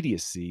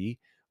immediacy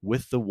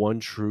with the one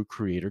true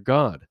Creator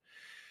God.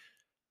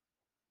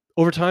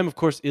 Over time, of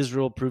course,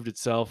 Israel proved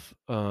itself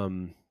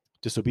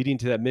disobedient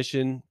to that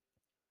mission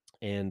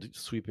and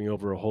sweeping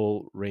over a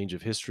whole range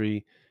of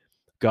history.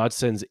 God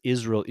sends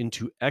Israel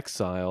into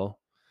exile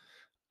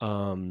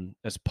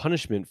as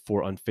punishment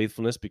for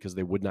unfaithfulness because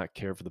they would not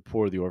care for the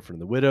poor, the orphan,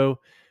 and the widow,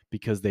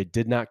 because they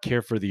did not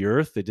care for the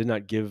earth. They did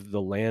not give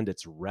the land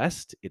its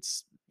rest,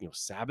 its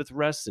Sabbath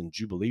rest and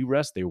Jubilee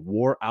rest. They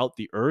wore out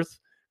the earth,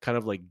 kind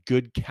of like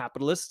good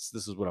capitalists.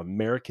 This is what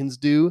Americans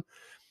do.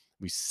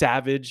 We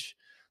savage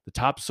the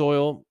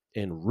topsoil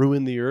and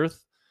ruin the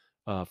earth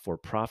for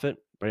profit.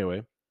 But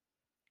anyway,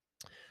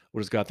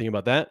 what does God think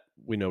about that?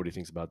 We know what he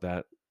thinks about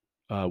that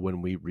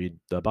when we read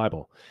the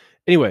Bible.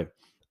 Anyway,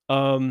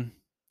 um,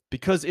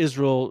 because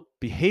Israel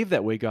behaved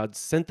that way, God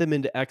sent them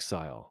into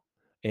exile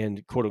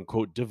and quote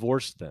unquote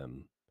divorced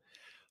them.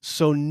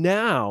 So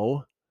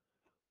now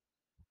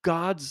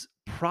God's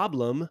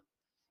problem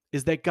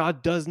is that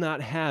God does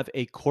not have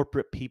a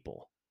corporate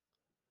people.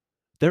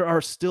 There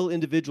are still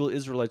individual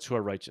Israelites who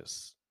are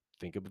righteous.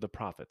 Think of the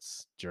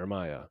prophets,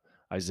 Jeremiah,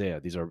 Isaiah.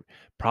 These are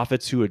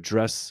prophets who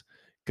address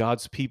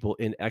God's people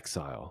in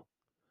exile.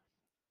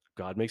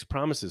 God makes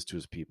promises to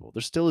his people.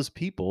 They're still his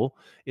people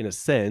in a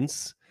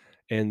sense,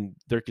 and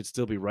there could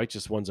still be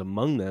righteous ones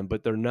among them,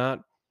 but they're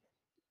not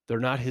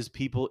his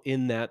people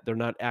in that they're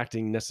not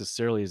acting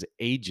necessarily as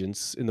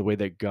agents in the way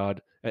that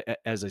God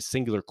as a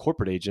singular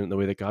corporate agent in the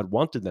way that God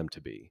wanted them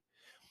to be.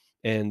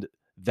 And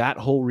that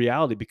whole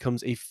reality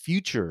becomes a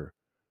future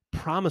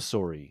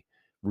promissory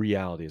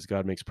reality as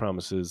God makes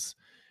promises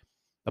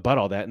about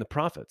all that in the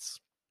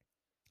prophets.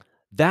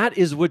 That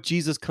is what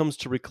Jesus comes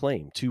to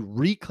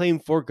reclaim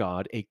for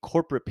God a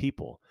corporate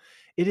people.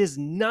 It is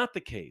not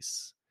the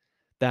case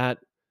that,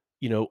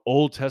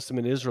 Old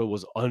Testament Israel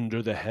was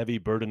under the heavy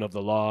burden of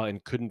the law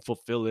and couldn't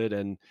fulfill it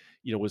and,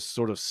 was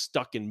sort of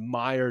stuck and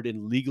mired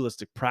in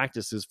legalistic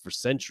practices for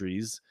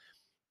centuries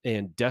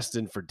and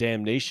destined for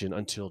damnation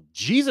until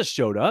Jesus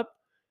showed up.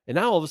 And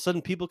now all of a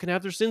sudden people can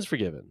have their sins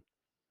forgiven.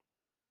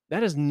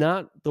 That is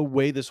not the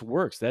way this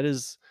works. That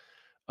is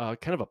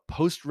kind of a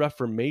post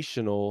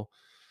reformational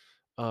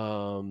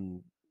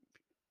um,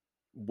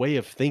 way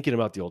of thinking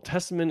about the Old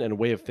Testament and a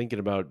way of thinking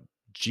about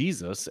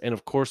Jesus. And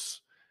of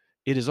course,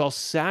 it is all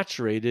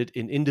saturated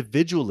in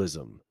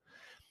individualism.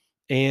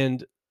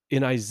 And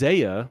in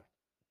Isaiah,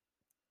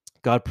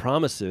 God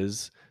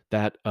promises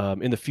that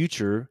in the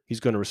future, he's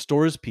going to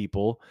restore his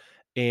people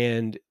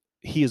and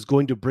he is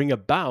going to bring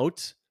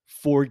about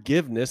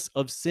forgiveness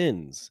of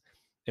sins.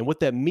 And what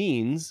that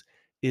means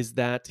is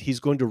that he's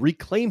going to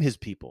reclaim his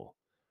people.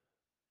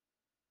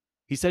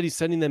 He said he's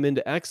sending them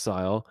into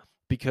exile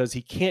because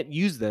he can't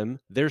use them.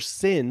 Their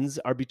sins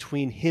are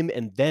between him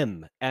and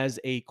them as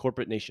a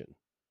corporate nation.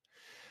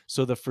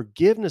 So the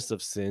forgiveness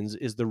of sins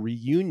is the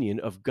reunion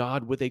of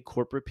God with a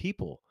corporate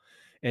people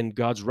and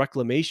God's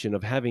reclamation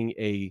of having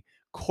a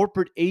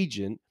corporate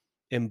agent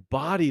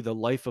embody the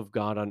life of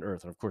God on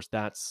earth. And of course,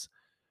 that's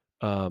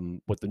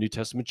what the New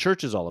Testament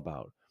church is all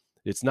about.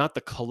 It's not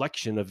the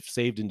collection of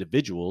saved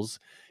individuals,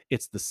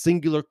 it's the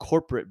singular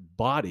corporate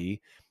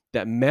body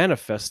that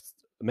manifests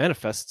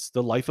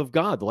the life of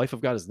God. The life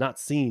of God is not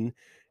seen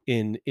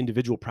in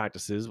individual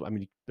practices. I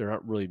mean, there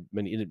aren't really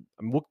many.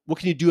 I mean, what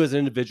can you do as an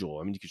individual?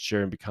 I mean, you could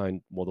share and be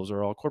kind. Well, those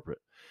are all corporate.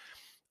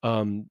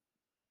 Um,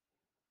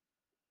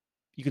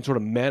 you can sort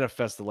of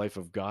manifest the life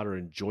of God or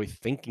enjoy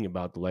thinking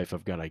about the life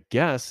of God, I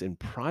guess, in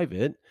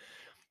private.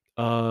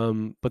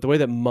 But the way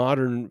that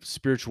modern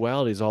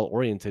spirituality is all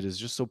oriented is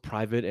just so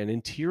private and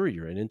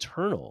interior and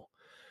internal.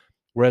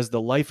 Whereas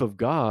the life of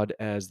God,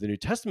 as the New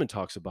Testament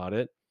talks about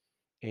it,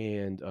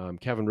 and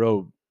Kevin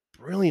Rowe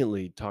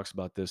brilliantly talks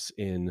about this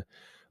in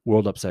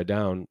World Upside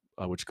Down,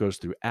 which goes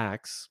through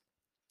Acts.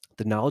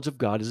 The knowledge of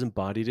God is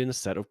embodied in a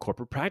set of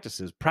corporate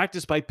practices,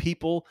 practiced by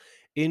people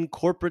in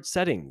corporate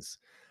settings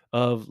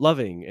of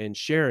loving and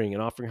sharing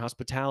and offering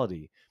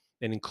hospitality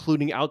and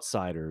including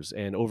outsiders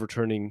and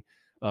overturning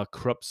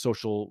corrupt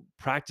social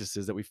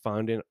practices that we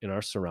find in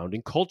our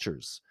surrounding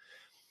cultures.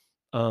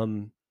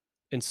 Um,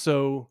 and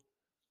so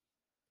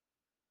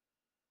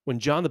when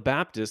John the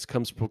Baptist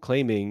comes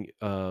proclaiming,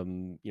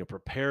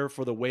 prepare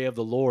for the way of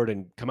the Lord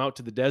and come out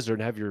to the desert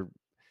and have your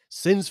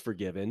sins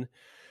forgiven,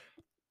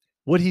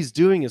 what he's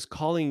doing is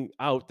calling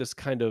out this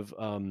kind of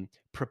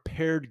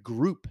prepared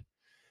group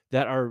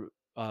that are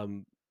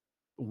um,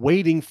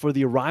 waiting for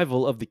the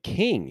arrival of the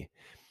king.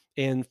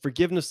 And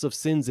forgiveness of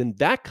sins in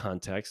that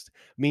context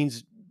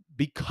means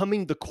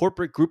becoming the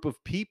corporate group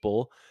of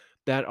people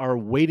that are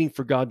waiting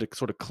for God to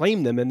sort of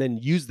claim them and then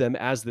use them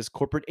as this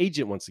corporate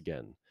agent once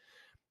again.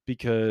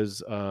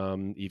 Because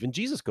even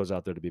Jesus goes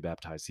out there to be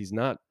baptized. He's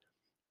not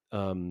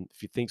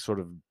if you think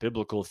sort of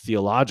biblical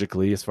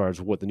theologically, as far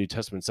as what the New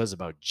Testament says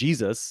about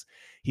Jesus,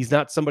 he's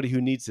not somebody who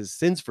needs his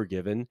sins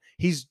forgiven.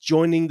 He's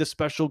joining the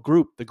special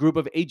group, the group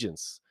of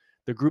agents,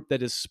 the group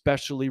that is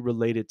specially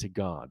related to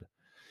God.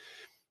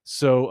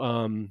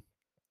 So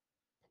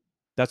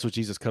that's what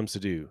Jesus comes to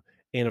do.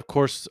 And of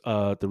course,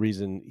 the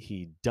reason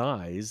he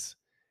dies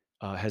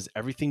has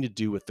everything to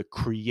do with the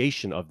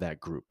creation of that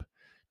group.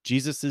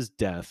 Jesus's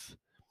death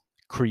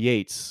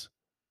creates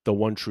the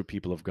one true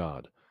people of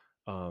God.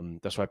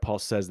 That's why Paul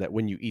says that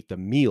when you eat the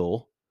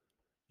meal,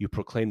 you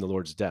proclaim the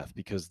Lord's death,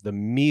 because the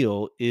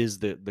meal is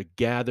the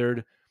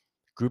gathered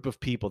group of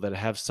people that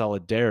have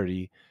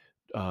solidarity,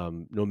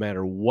 no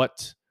matter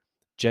what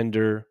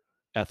gender,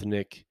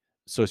 ethnic,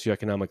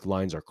 socioeconomic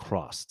lines are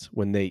crossed.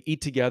 When they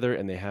eat together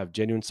and they have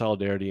genuine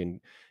solidarity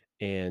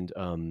and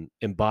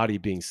embody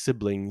being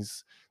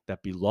siblings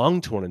that belong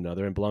to one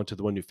another and belong to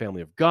the one new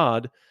family of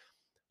God,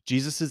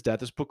 Jesus'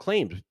 death is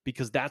proclaimed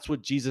because that's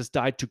what Jesus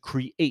died to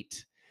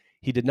create.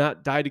 He did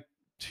not die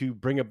to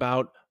bring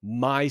about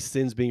my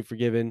sins being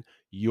forgiven,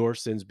 your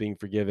sins being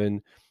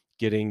forgiven,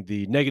 getting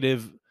the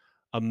negative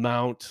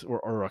amount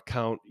or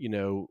account,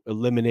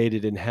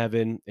 eliminated in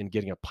heaven and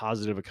getting a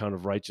positive account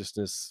of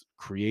righteousness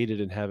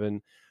created in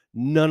heaven.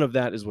 None of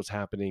that is what's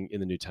happening in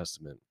the New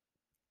Testament.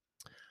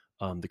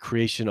 The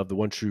creation of the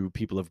one true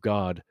people of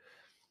God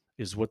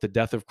is what the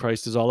death of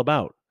Christ is all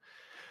about.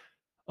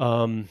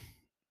 And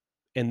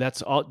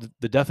that's all.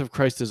 The death of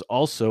Christ is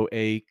also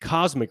a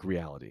cosmic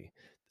reality.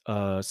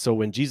 So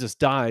when Jesus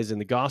dies in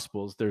the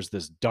Gospels, there's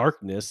this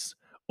darkness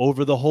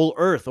over the whole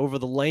earth, over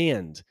the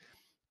land,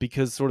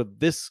 because sort of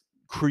this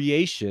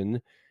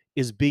creation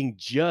is being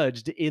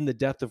judged in the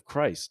death of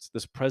Christ,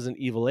 this present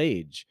evil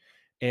age.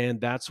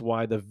 And that's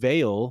why the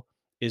veil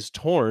is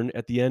torn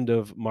at the end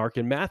of Mark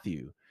and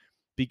Matthew.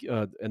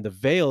 And the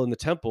veil in the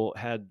temple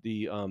had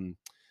the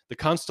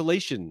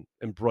constellation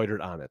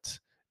embroidered on it,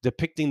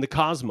 depicting the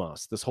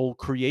cosmos, this whole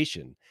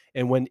creation.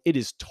 And when it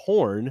is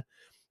torn,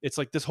 it's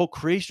like this whole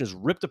creation is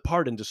ripped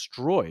apart and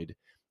destroyed,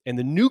 and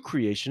the new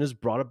creation is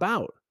brought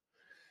about.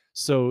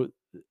 So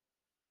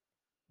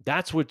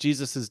that's what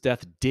Jesus's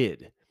death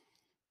did.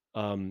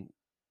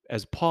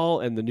 As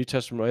Paul and the New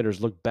Testament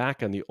writers look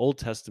back on the Old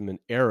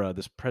Testament era,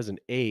 this present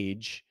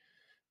age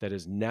that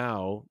is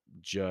now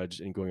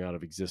judged and going out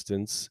of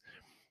existence,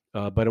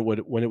 but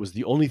when it was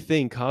the only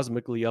thing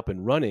cosmically up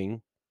and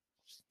running,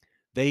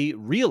 they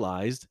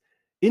realized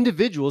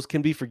individuals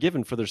can be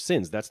forgiven for their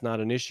sins. That's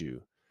not an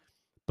issue.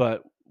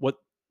 But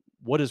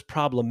what is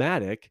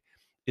problematic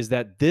is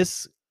that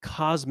this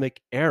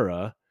cosmic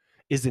era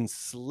is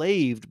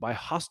enslaved by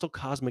hostile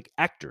cosmic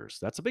actors.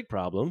 That's a big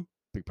problem.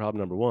 Big problem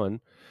number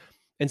one.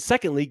 And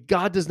secondly,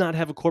 God does not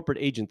have a corporate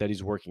agent that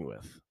he's working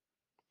with.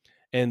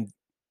 And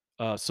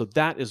so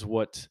that is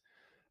what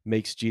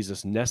makes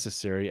Jesus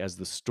necessary as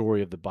the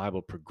story of the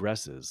Bible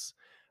progresses.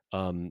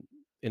 In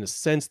a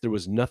sense, there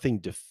was nothing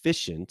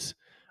deficient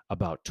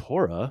about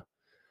Torah.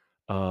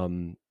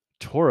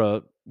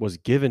 Torah was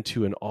given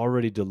to an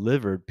already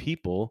delivered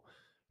people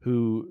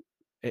who,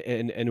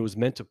 and it was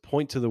meant to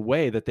point to the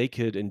way that they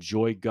could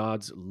enjoy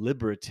God's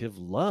liberative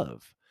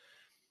love.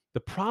 The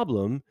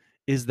problem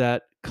is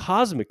that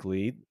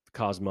cosmically,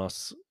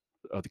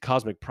 the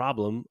cosmic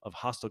problem of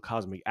hostile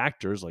cosmic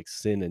actors like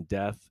sin and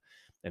death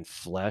and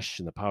flesh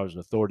and the powers and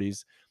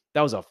authorities,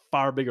 that was a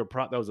far bigger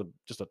problem. That was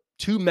just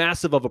too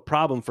massive of a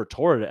problem for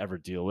Torah to ever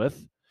deal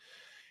with.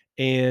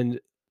 And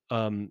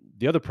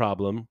the other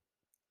problem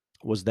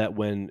was that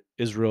when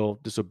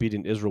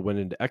disobedient Israel went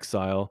into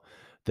exile,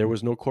 there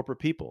was no corporate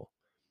people.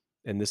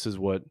 And this is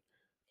what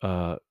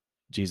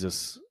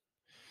Jesus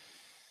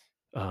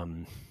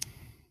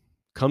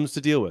comes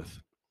to deal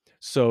with.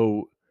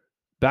 So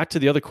back to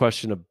the other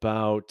question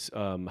about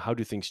how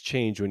do things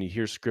change when you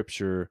hear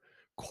scripture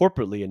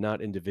corporately and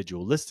not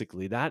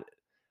individualistically, that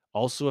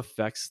also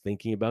affects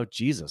thinking about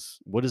Jesus.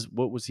 What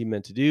was he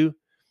meant to do?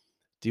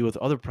 Deal with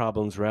other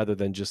problems rather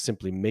than just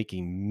simply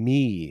making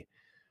me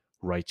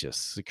righteous,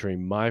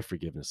 securing my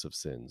forgiveness of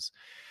sins.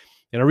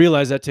 And I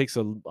realize that takes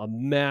a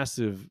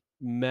massive,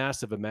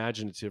 massive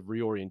imaginative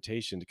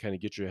reorientation to kind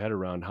of get your head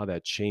around how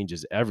that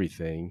changes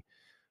everything.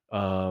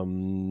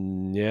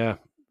 Yeah,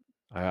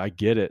 I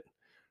get it.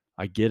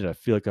 I get it. I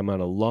feel like I'm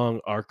on a long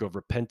arc of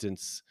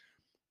repentance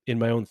in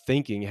my own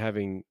thinking,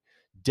 having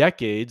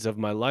decades of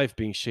my life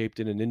being shaped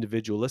in an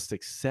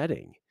individualistic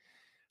setting.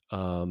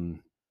 But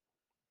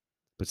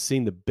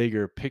seeing the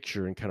bigger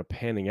picture and kind of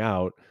panning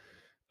out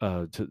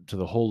to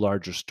the whole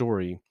larger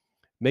story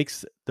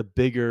makes the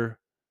bigger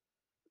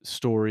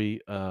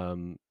story a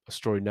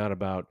story not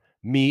about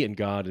me and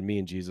God and me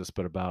and Jesus,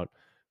 but about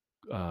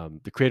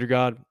the creator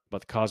God,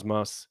 about the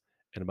cosmos,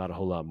 and about a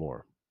whole lot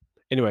more.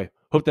 Anyway,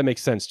 hope that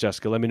makes sense,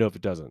 Jessica. Let me know if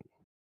it doesn't.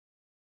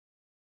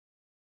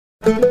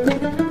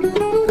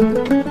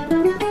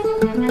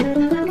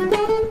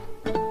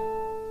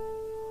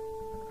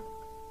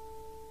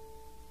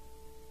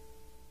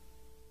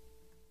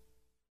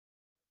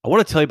 I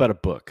want to tell you about a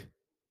book.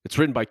 It's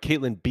written by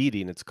Caitlin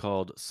Beatty, and it's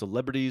called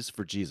Celebrities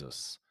for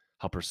Jesus: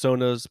 How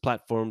Personas,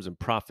 Platforms, and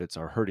Profits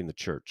Are Hurting the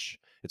Church.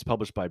 It's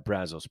published by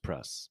Brazos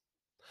Press.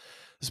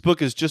 This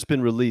book has just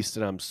been released,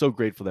 and I'm so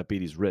grateful that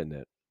Beatty's written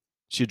it.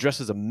 She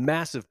addresses a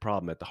massive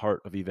problem at the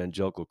heart of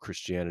evangelical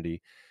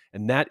Christianity,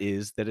 and that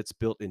is that it's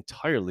built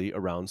entirely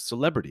around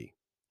celebrity.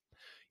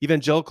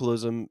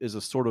 Evangelicalism is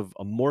a sort of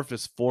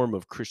amorphous form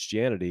of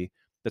Christianity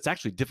that's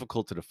actually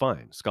difficult to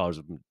define. Scholars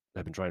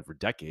have been trying for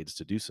decades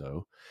to do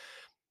so.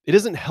 It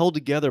isn't held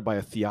together by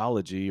a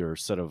theology or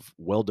set of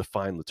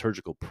well-defined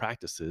liturgical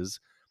practices,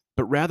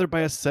 but rather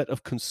by a set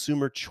of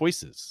consumer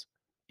choices.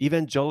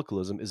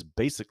 Evangelicalism is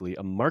basically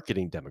a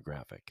marketing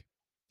demographic.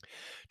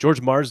 George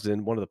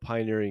Marsden, one of the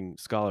pioneering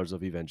scholars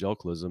of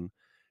evangelicalism,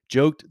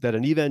 joked that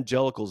an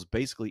evangelical is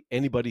basically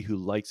anybody who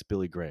likes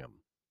Billy Graham.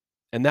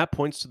 And that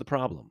points to the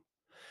problem.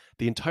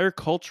 The entire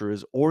culture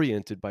is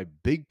oriented by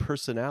big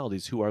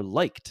personalities who are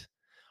liked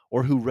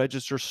or who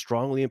register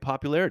strongly in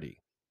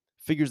popularity.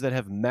 figures that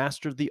have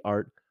mastered the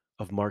art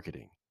of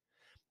marketing.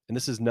 And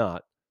this is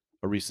not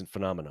a recent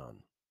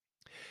phenomenon.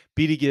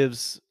 Beatty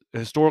gives a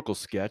historical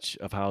sketch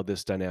of how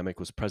this dynamic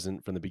was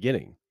present from the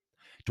beginning.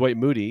 Dwight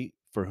Moody,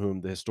 for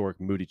whom the historic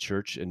Moody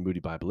Church and Moody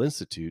Bible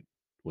Institute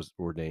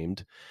were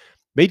named,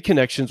 made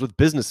connections with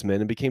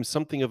businessmen and became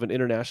something of an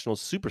international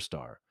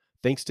superstar,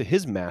 thanks to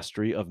his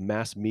mastery of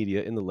mass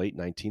media in the late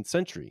 19th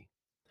century.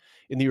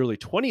 In the early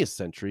 20th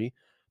century,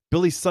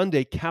 Billy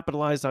Sunday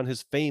capitalized on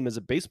his fame as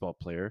a baseball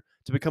player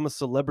to become a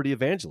celebrity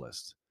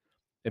evangelist.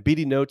 And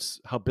Beatty notes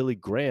how Billy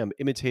Graham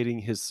imitating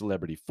his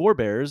celebrity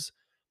forebears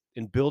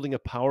in building a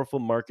powerful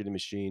marketing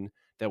machine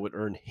that would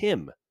earn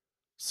him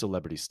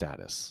celebrity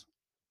status.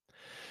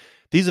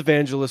 These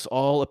evangelists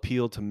all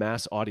appealed to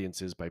mass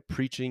audiences by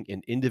preaching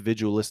an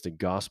individualistic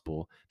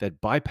gospel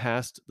that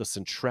bypassed the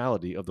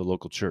centrality of the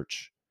local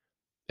church.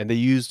 And they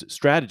used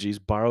strategies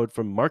borrowed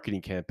from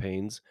marketing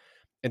campaigns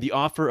and the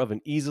offer of an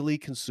easily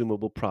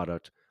consumable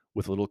product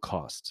with little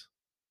cost.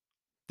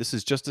 This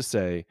is just to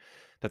say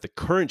that the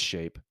current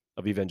shape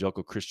of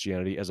evangelical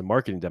Christianity as a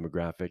marketing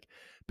demographic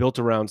built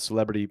around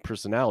celebrity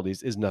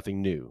personalities is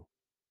nothing new.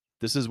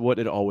 This is what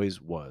it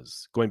always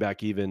was, going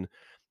back even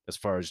as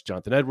far as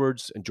Jonathan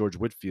Edwards and George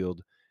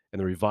Whitefield and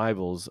the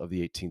revivals of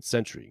the 18th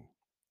century.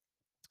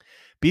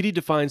 Beatty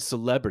defines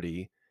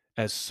celebrity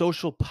as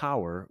social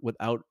power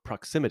without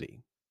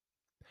proximity.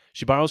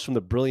 She borrows from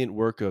the brilliant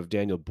work of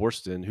Daniel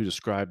Boorstin, who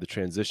described the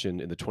transition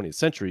in the 20th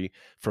century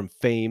from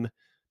fame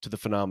to the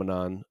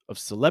phenomenon of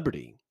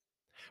celebrity.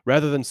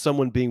 Rather than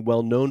someone being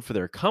well known for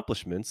their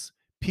accomplishments,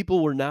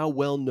 people were now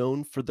well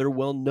known for their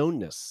well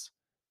knownness.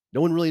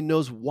 No one really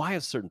knows why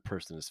a certain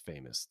person is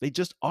famous, they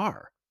just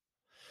are.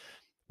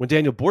 When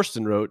Daniel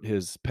Boorstin wrote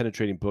his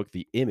penetrating book,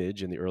 The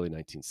Image, in the early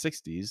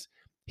 1960s,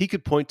 he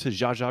could point to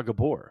Zsa Zsa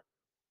Gabor.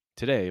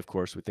 Today, of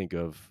course, we think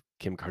of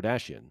Kim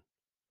Kardashian.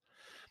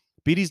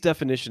 Beatty's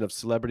definition of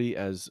celebrity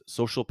as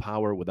social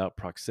power without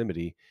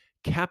proximity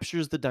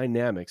captures the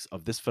dynamics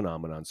of this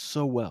phenomenon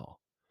so well.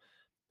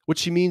 What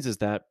she means is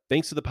that,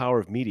 thanks to the power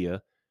of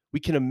media,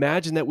 we can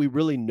imagine that we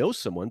really know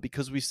someone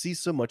because we see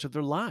so much of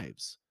their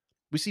lives.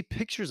 We see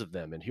pictures of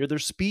them and hear their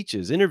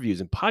speeches,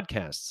 interviews, and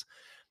podcasts.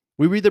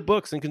 We read their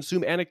books and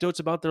consume anecdotes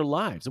about their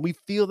lives, and we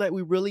feel that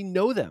we really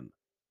know them,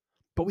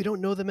 but we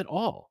don't know them at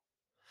all.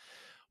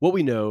 What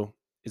we know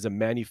is a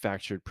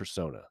manufactured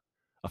persona,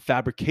 a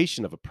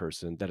fabrication of a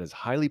person that is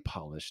highly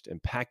polished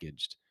and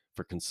packaged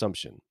for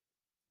consumption.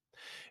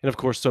 And of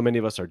course, so many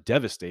of us are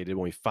devastated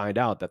when we find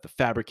out that the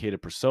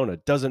fabricated persona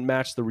doesn't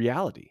match the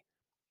reality.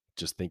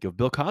 Just think of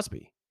Bill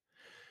Cosby.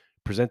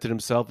 Presented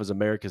himself as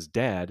America's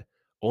dad,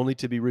 only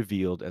to be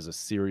revealed as a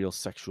serial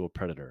sexual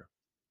predator.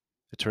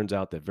 It turns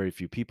out that very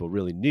few people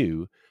really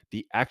knew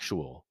the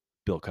actual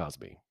Bill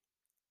Cosby.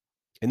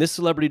 And this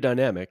celebrity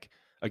dynamic,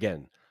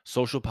 again,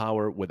 social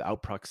power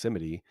without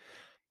proximity,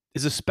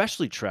 is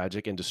especially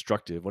tragic and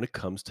destructive when it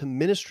comes to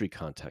ministry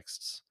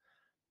contexts.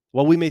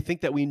 While we may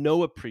think that we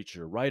know a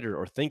preacher, writer,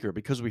 or thinker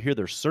because we hear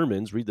their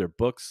sermons, read their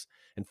books,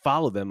 and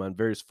follow them on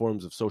various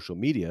forms of social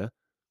media,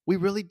 we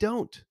really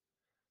don't.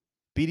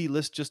 Beatty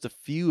lists just a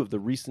few of the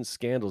recent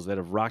scandals that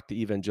have rocked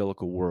the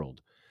evangelical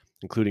world,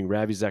 including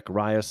Ravi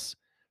Zacharias,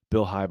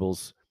 Bill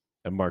Hybels,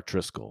 and Mark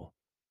Driscoll.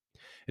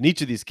 In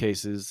each of these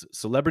cases,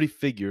 celebrity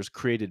figures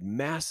created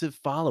massive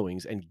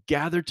followings and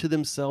gathered to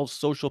themselves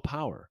social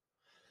power.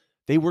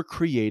 They were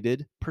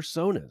created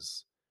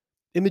personas,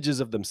 images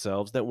of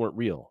themselves that weren't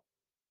real,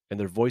 and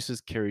their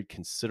voices carried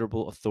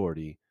considerable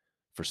authority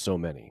for so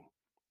many.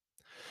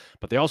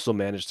 But they also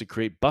managed to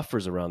create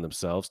buffers around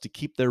themselves to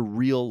keep their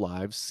real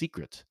lives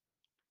secret.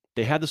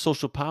 They had the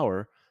social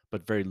power,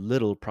 but very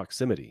little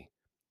proximity.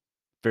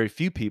 Very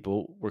few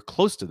people were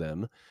close to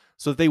them,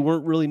 so that they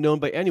weren't really known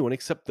by anyone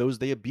except those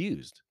they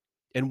abused.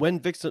 And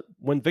when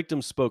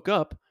victims spoke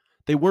up,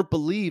 they weren't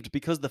believed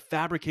because the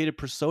fabricated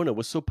persona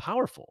was so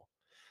powerful.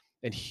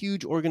 And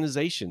huge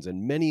organizations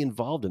and many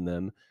involved in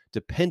them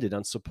depended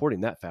on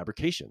supporting that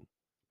fabrication.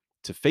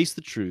 To face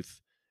the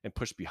truth and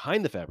push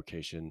behind the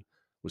fabrication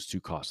was too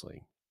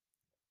costly.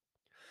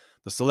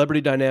 The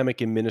celebrity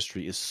dynamic in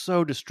ministry is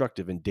so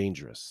destructive and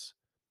dangerous.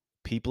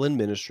 People in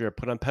ministry are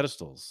put on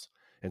pedestals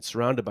and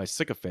surrounded by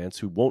sycophants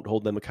who won't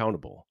hold them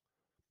accountable.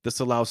 This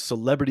allows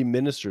celebrity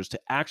ministers to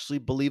actually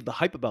believe the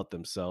hype about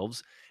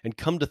themselves and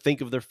come to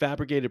think of their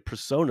fabricated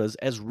personas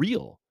as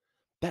real.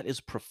 That is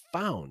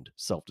profound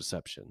self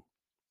deception.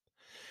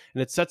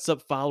 And it sets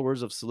up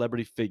followers of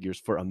celebrity figures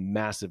for a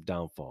massive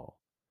downfall.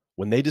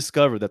 When they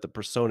discover that the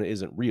persona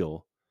isn't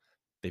real,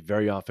 they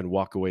very often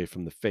walk away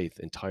from the faith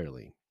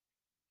entirely.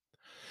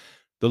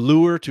 The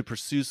lure to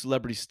pursue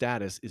celebrity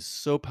status is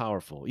so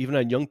powerful, even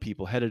on young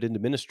people headed into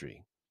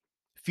ministry.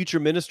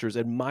 Future ministers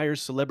admire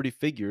celebrity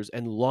figures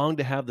and long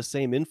to have the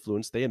same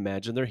influence they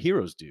imagine their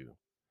heroes do.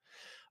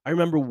 I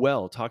remember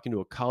well talking to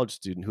a college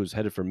student who was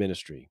headed for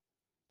ministry.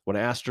 When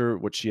I asked her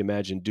what she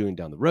imagined doing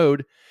down the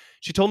road,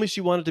 she told me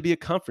she wanted to be a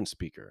conference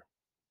speaker.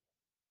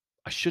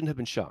 I shouldn't have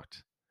been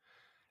shocked.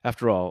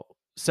 After all,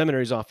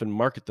 seminaries often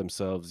market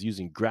themselves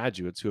using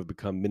graduates who have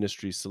become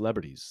ministry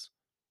celebrities.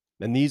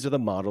 And these are the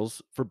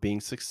models for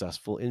being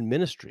successful in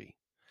ministry.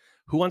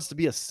 Who wants to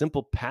be a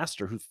simple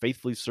pastor who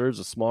faithfully serves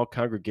a small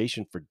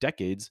congregation for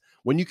decades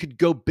when you could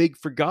go big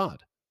for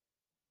God?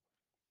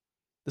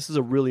 This is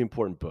a really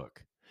important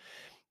book.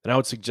 And I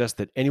would suggest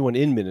that anyone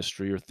in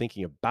ministry or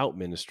thinking about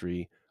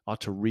ministry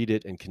ought to read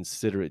it and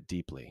consider it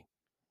deeply.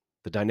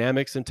 The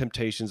dynamics and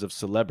temptations of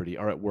celebrity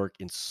are at work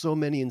in so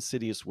many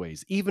insidious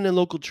ways, even in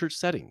local church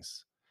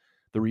settings.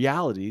 The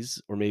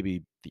realities, or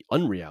maybe the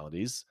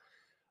unrealities,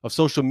 of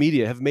social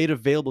media have made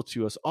available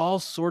to us all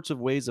sorts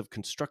of ways of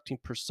constructing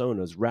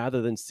personas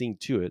rather than seeing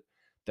to it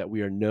that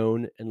we are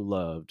known and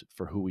loved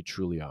for who we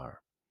truly are.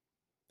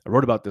 I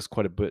wrote about this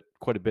quite a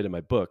bit in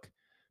my book,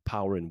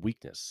 Power and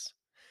Weakness.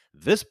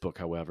 This book,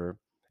 however,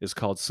 is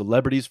called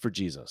Celebrities for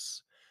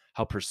Jesus: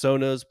 How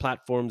Personas,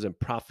 Platforms, and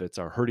Profits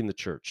Are Hurting the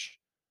Church.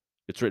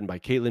 It's written by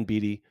Caitlin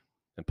Beatty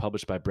and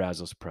published by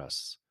Brazos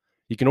Press.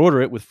 You can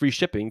order it with free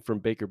shipping from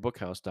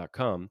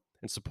bakerbookhouse.com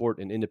and support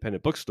an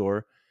independent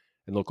bookstore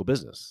and local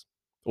business.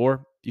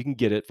 Or you can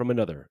get it from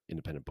another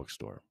independent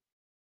bookstore.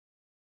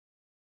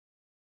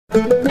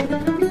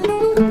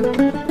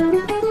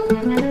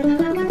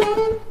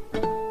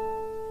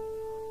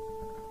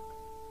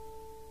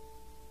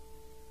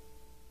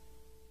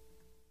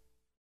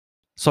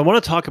 So I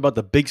want to talk about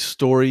the big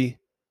story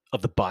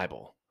of the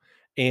Bible.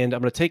 And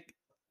I'm going to take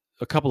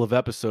a couple of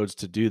episodes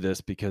to do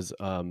this because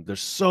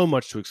there's so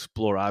much to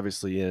explore,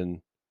 obviously,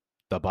 in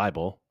the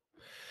Bible.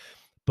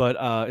 But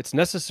it's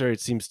necessary, it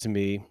seems to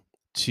me,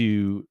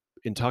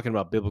 in talking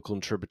about biblical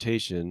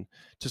interpretation,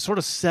 to sort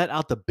of set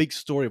out the big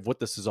story of what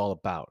this is all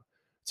about.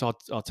 So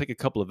I'll take a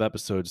couple of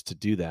episodes to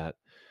do that.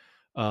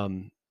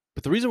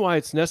 But the reason why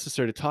it's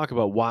necessary to talk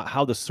about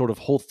how this sort of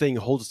whole thing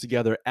holds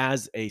together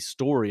as a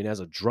story and as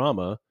a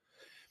drama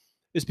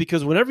is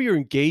because whenever you're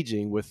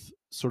engaging with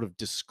sort of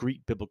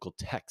discrete biblical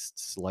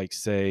texts, like,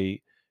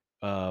 say,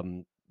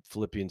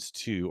 Philippians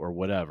 2 or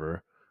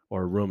whatever,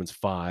 or Romans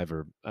 5,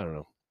 or I don't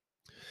know,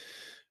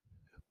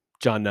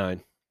 John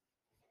 9,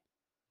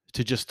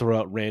 to just throw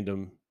out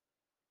random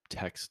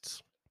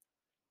texts.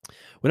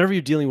 Whenever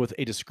you're dealing with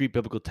a discrete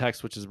biblical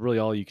text, which is really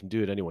all you can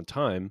do at any one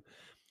time,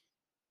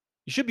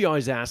 you should be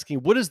always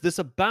asking, what is this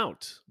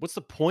about? What's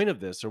the point of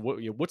this? Or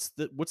what's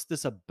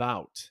this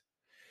about?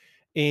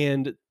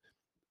 And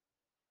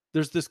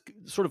there's this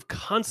sort of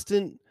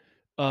constant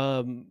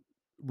um,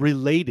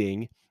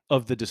 relating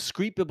of the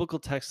discrete biblical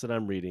text that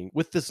I'm reading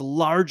with this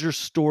larger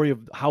story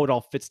of how it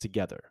all fits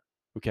together.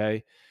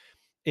 Okay.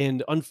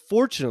 And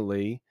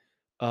unfortunately,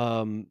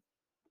 um,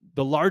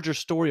 the larger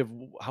story of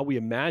how we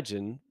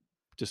imagine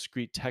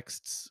discrete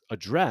texts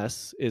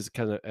address is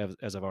kind of,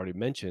 as I've already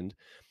mentioned,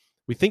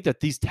 we think that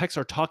these texts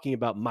are talking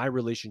about my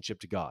relationship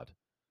to God,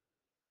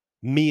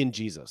 me and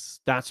Jesus.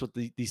 That's what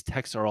these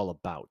texts are all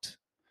about.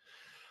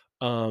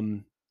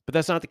 But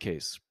that's not the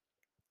case.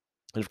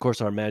 And of course,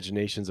 our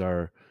imaginations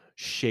are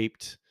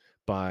shaped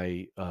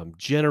by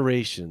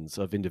generations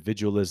of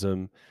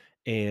individualism,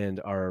 and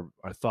our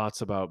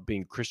thoughts about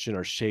being Christian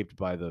are shaped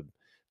by the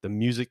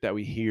music that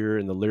we hear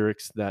and the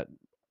lyrics that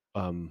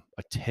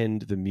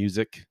attend the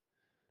music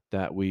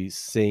that we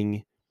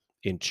sing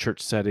in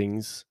church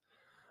settings.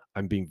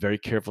 I'm being very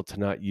careful to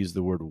not use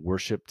the word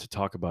worship to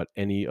talk about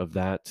any of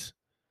that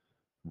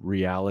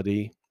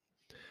reality,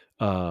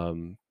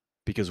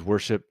 because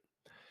worship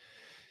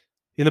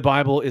in the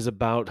Bible is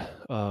about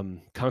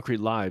concrete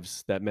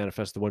lives that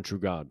manifest the one true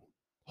God,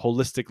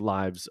 holistic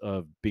lives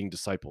of being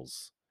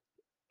disciples,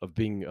 of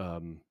being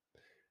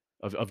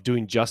of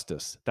doing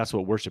justice. That's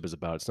what worship is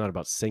about. It's not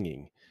about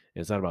singing.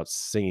 And it's not about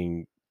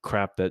singing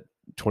crap that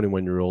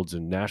 21-year-olds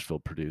in Nashville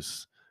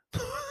produce.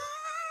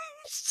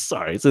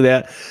 Sorry, it's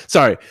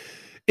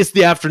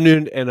the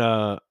afternoon, and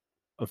I'm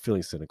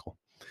feeling cynical.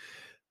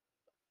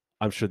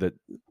 I'm sure that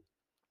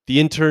the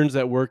interns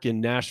that work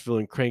in Nashville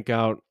and crank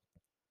out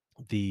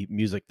the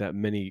music that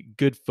many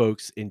good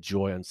folks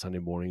enjoy on Sunday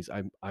mornings,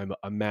 I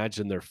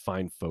imagine they're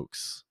fine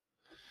folks.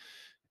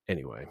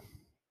 Anyway,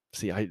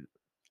 see,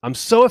 I'm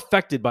so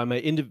affected by my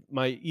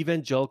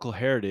evangelical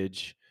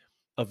heritage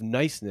of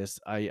niceness.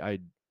 I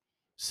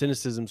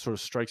cynicism sort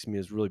of strikes me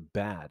as really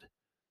bad.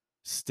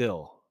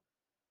 Still,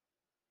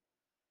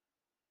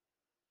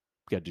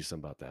 got to do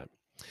something about that.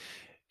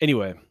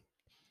 Anyway,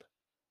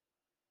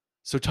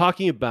 so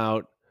talking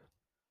about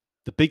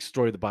the big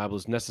story of the Bible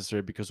is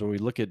necessary because when we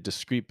look at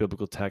discrete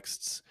biblical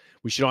texts,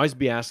 we should always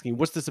be asking,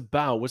 what's this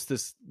about? What's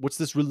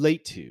this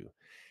relate to?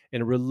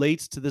 And it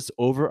relates to this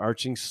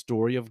overarching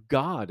story of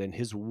God and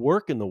his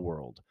work in the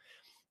world.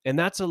 And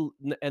that's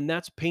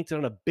painted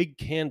on a big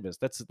canvas.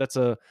 That's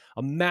a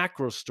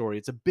macro story.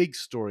 It's a big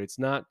story. It's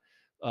not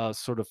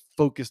sort of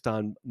focused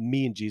on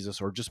me and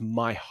Jesus or just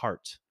my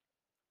heart.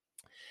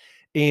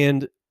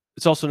 And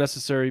it's also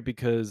necessary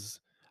because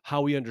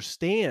how we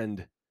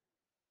understand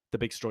the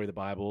big story of the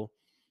Bible,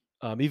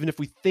 even if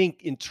we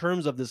think in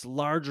terms of this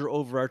larger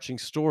overarching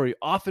story,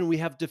 often we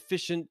have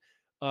deficient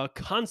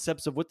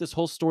concepts of what this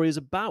whole story is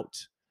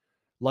about.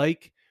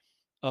 Like,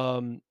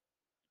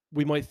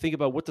 we might think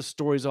about what the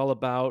story is all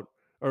about,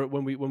 or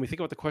when we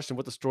think about the question of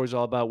what the story is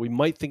all about, we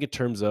might think in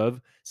terms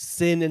of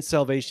sin and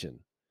salvation.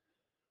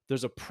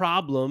 there's a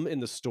problem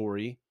in the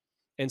story,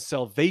 and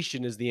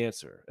salvation is the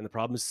answer. And the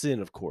problem is sin,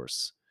 of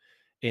course.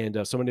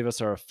 And so many of us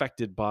are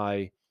affected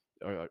by,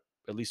 or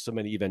at least so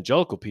many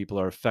evangelical people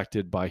are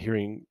affected by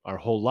hearing our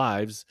whole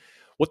lives.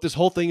 What this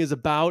whole thing is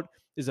about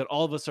is that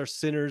all of us are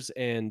sinners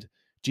and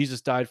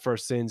Jesus died for our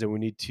sins, and we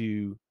need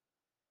to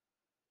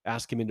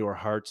ask him into our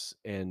hearts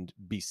and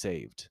be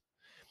saved.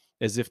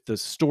 As if the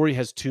story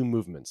has two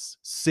movements: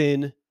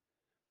 sin,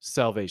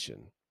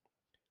 salvation.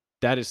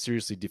 That is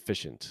seriously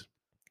deficient.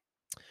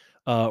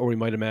 Or we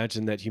might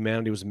imagine that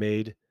humanity was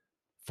made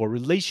for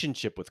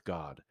relationship with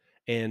God,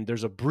 and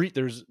there's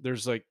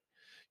like,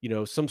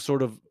 some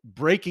sort of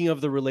breaking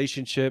of the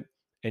relationship,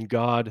 and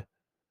God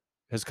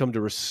has come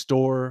to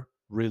restore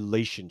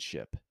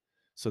relationship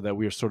so that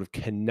we are sort of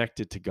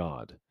connected to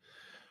God.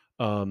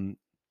 Um,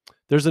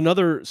 there's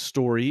another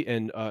story,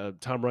 and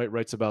Tom Wright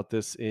writes about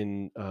this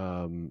in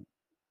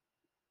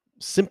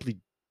Simply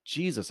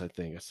Jesus. I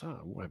think I saw.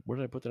 Where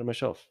did I put that on my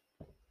shelf?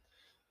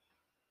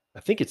 I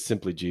think it's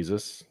Simply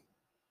Jesus.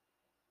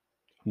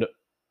 No,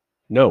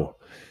 no.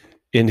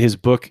 In his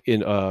book,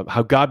 in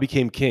How God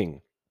Became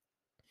King,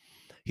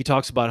 he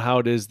talks about how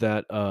it is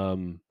that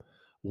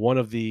one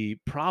of the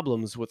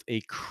problems with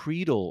a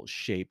creedal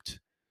shaped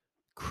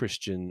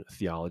Christian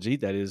theology,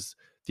 that is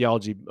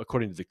theology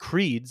according to the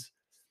creeds,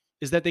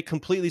 is that they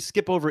completely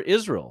skip over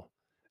Israel,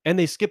 and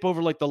they skip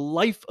over like the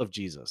life of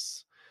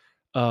Jesus.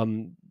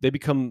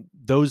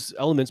 Those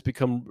elements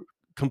become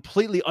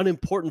completely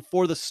unimportant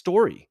for the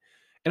story.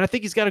 And I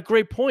think he's got a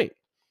great point.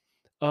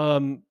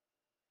 Um,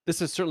 this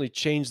has certainly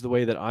changed the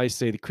way that I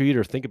say the creed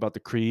or think about the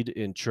creed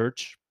in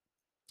church,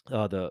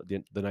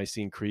 the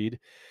Nicene Creed,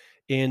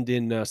 and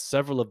in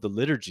several of the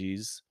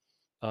liturgies.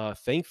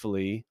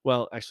 Thankfully,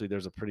 well, actually,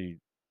 there's a pretty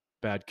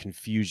bad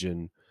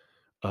confusion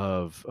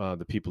of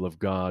the people of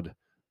God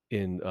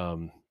in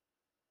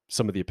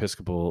some of the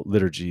Episcopal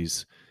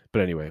liturgies.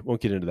 But anyway,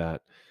 won't get into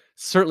that.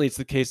 Certainly, it's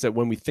the case that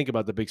when we think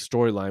about the big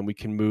storyline, we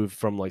can move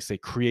from, like, say,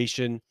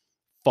 creation,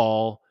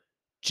 fall,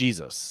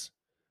 Jesus,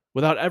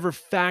 without ever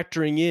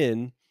factoring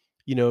in,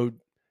 you know,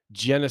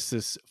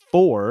 Genesis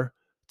 4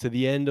 to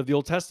the end of the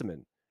Old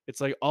Testament.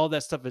 It's like all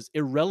that stuff is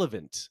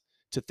irrelevant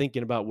to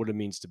thinking about what it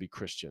means to be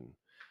Christian.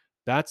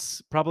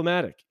 That's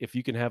problematic. If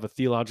you can have a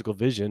theological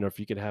vision, or if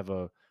you can have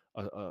a,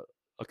 a,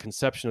 a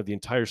conception of the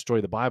entire story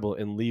of the Bible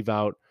and leave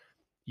out,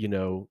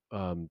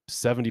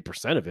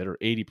 70% of it or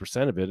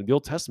 80% of it. And the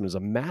Old Testament is a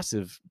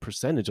massive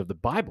percentage of the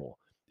Bible.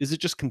 Is it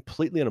just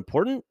completely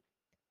unimportant?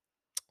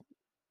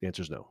 The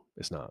answer is no,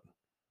 it's not.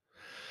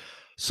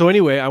 So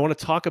anyway, I want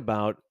to talk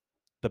about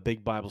the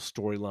big Bible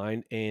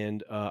storyline,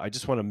 and I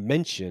just want to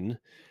mention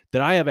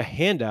that I have a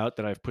handout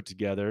that I've put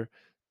together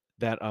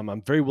that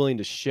I'm very willing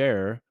to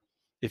share.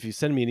 If you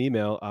send me an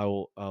email,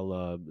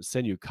 I'll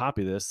send you a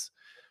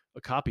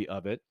copy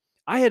of it.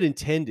 I had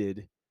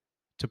intended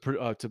to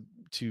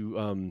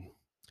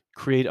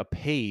create a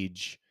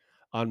page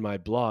on my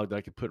blog that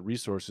I could put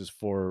resources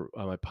for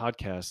my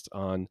podcast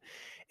on,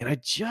 and I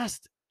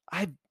just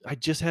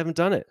haven't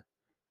done it.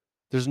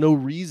 There's no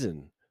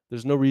reason.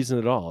 There's no reason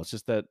at all. It's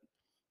just that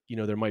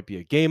there might be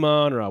a game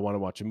on, or I want to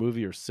watch a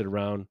movie or sit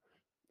around.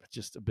 I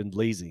just have been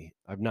lazy.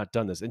 I've not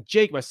done this. And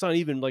Jake, my son,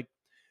 even like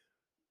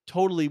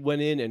totally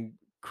went in and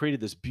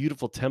created this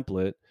beautiful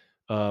template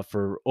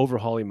for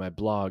overhauling my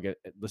blog.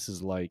 This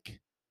is like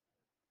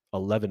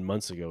 11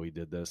 months ago he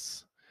did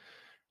this.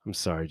 I'm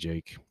sorry,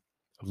 Jake.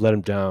 I've let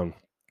him down.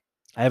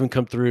 I haven't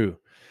come through.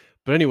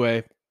 But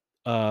anyway,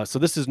 so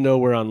this is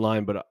nowhere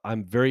online, but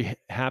I'm very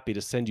happy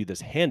to send you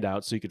this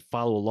handout so you could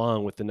follow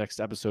along with the next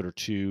episode or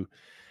two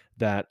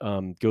that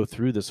go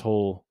through this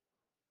whole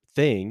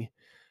thing.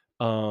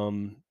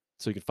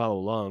 So you can follow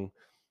along.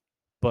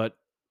 But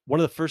one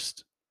of the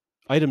first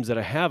items that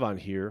I have on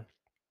here,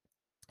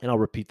 and I'll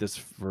repeat this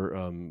for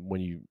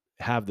when you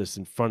have this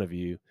in front of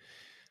you.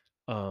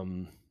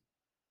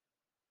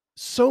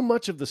 So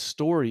much of the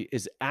story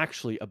is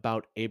actually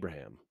about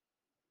Abraham.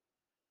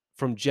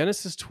 From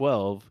Genesis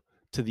 12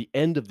 to the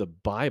end of the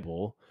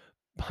Bible,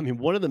 I mean,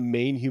 one of the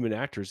main human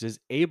actors is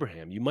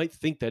Abraham. You might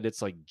think that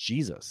it's like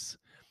Jesus,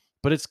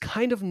 but it's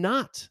kind of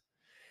not.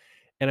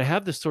 And I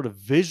have this sort of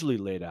visually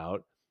laid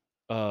out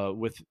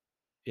with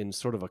in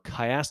sort of a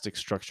chiastic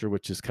structure,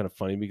 which is kind of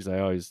funny because I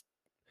always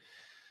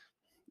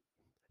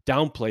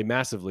downplay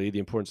massively the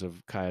importance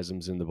of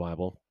chiasms in the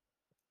Bible.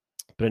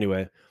 But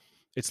anyway,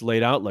 it's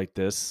laid out like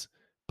this.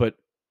 But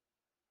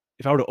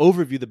if I were to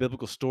overview the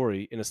biblical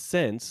story, in a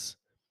sense,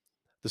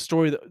 the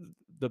story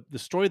the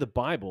story of the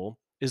Bible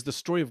is the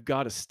story of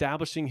God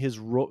establishing his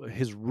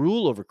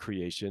rule over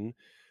creation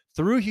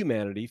through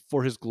humanity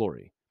for his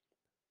glory.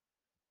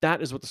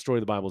 That is what the story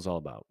of the Bible is all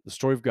about. The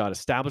story of God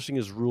establishing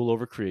his rule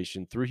over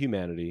creation through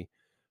humanity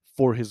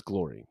for his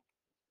glory.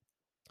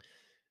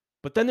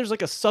 But then there's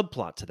like a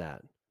subplot to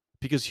that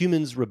because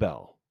humans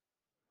rebel.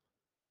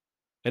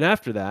 And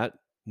after that,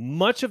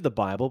 much of the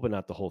Bible, but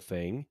not the whole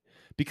thing,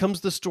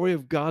 becomes the story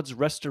of God's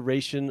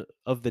restoration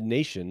of the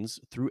nations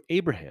through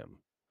Abraham.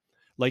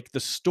 Like the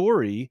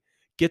story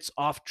gets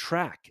off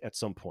track at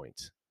some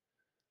point.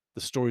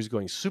 The story's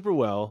going super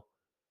well.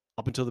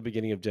 up until the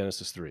beginning of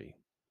Genesis 3.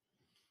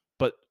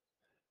 But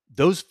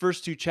those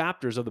first two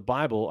chapters of the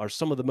Bible are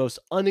some of the most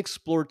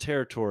unexplored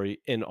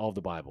territory in all of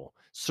the Bible,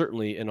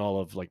 certainly in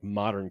all of like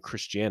modern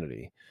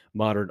Christianity,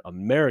 modern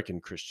American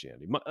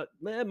Christianity,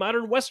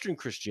 modern Western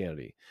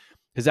Christianity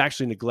has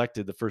actually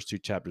neglected the first two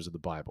chapters of the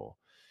Bible.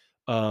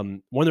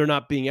 When they're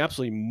not being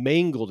absolutely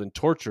mangled and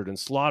tortured and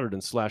slaughtered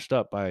and slashed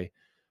up by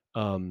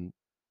um,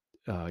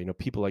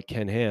 people like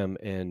Ken Ham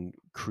and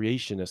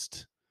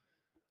creationist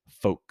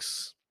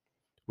folks,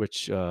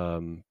 which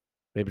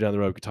maybe down the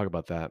road we could talk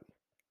about that.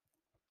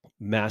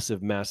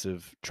 Massive,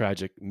 massive,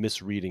 tragic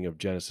misreading of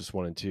Genesis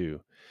 1 and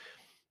 2.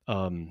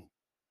 Um,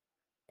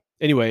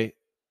 anyway,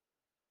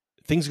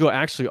 things go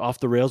actually off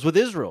the rails with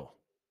Israel.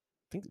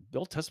 I think the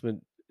Old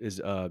Testament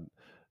is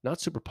not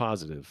super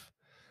positive.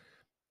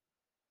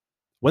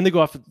 When they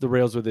go off the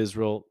rails with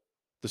Israel,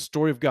 the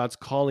story of God's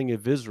calling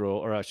of Israel,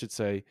 or I should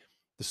say,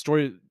 the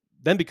story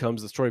then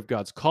becomes the story of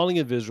God's calling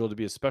of Israel to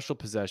be a special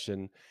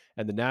possession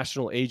and the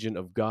national agent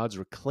of God's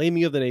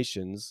reclaiming of the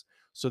nations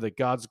so that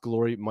God's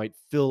glory might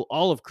fill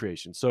all of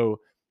creation. So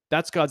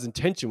that's God's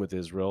intention with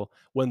Israel.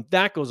 When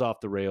that goes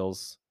off the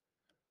rails,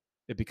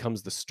 it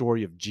becomes the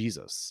story of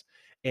Jesus.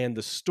 And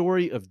the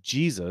story of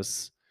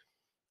Jesus,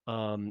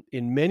 in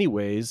many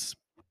ways,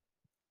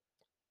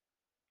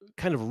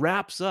 kind of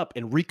wraps up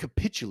and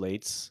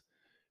recapitulates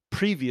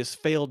previous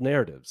failed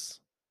narratives.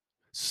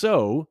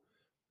 So,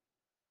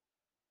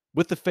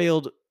 with the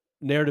failed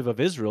narrative of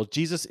Israel,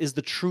 Jesus is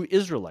the true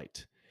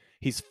Israelite.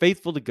 He's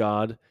faithful to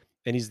God,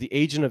 and he's the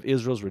agent of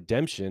Israel's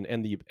redemption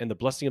and the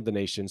blessing of the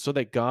nation so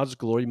that God's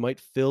glory might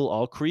fill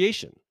all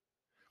creation.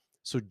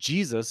 So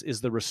Jesus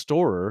is the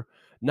restorer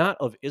not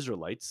of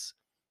Israelites,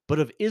 but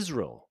of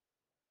Israel.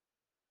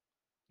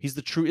 He's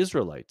the true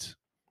Israelite.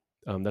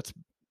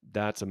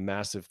 That's a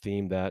massive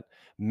theme that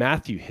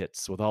Matthew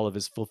hits with all of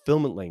his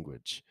fulfillment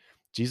language.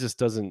 Jesus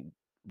doesn't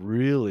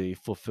really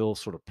fulfill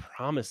sort of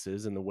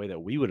promises in the way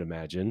that we would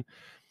imagine.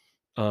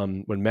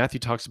 When Matthew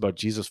talks about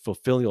Jesus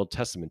fulfilling Old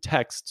Testament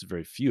texts,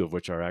 very few of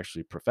which are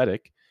actually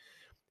prophetic,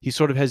 he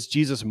sort of has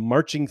Jesus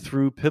marching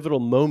through pivotal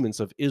moments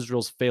of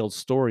Israel's failed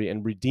story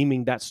and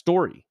redeeming that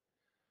story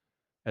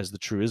as the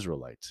true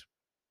Israelite.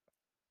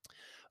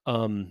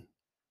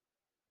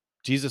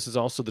 Jesus is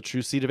also the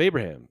true seed of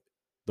Abraham,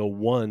 the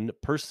one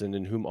person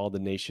in whom all the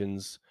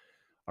nations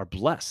are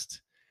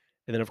blessed.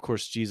 And then, of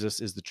course,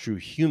 Jesus is the true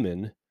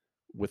human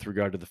with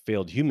regard to the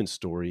failed human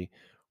story,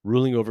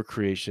 ruling over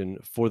creation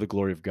for the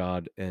glory of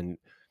God and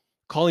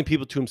calling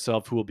people to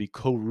himself who will be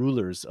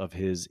co-rulers of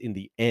his in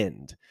the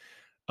end.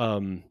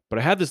 But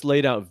I have this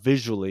laid out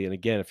visually. And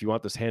again, if you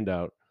want this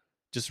handout,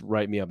 just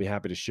write me. I'll be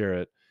happy to share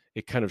it.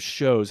 It kind of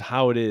shows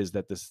how it is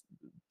that this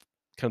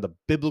kind of the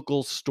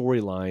biblical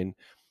storyline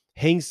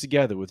hangs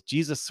together with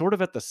Jesus sort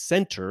of at the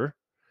center.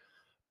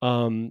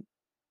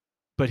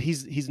 But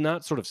he's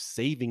not sort of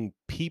saving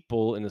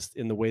people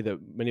in the way that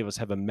many of us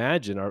have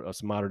imagined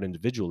us modern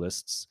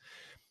individualists.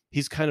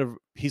 He's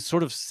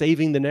sort of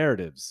saving the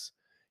narratives.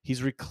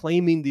 He's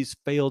reclaiming these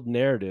failed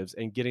narratives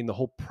and getting the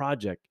whole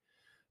project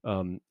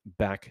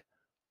back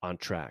on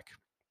track.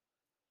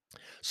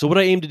 So what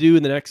I aim to do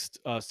in the next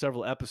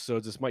several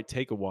episodes, this might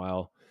take a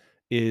while,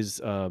 is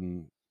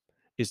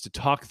to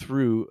talk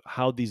through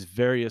how these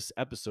various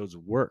episodes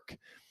work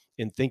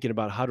in thinking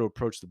about how to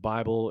approach the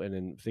Bible and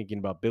in thinking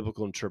about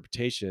biblical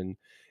interpretation.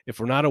 If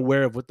we're not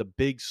aware of what the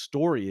big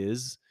story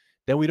is,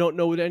 then we don't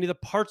know what any of the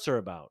parts are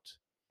about.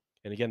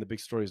 And again, the big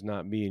story is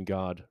not me and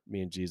God,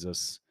 me and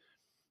Jesus.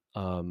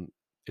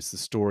 It's the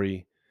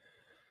story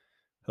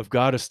of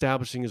God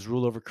establishing his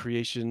rule over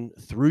creation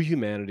through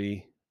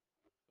humanity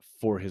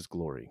for his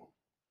glory.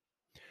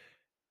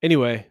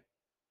 Anyway,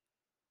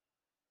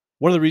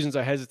 one of the reasons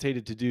I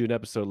hesitated to do an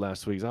episode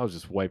last week is I was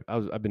just wiped.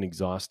 I've been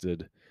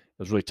exhausted.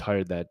 I was really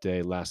tired that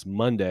day, last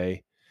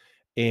Monday.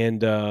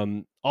 And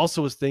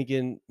also was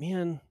thinking,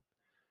 man,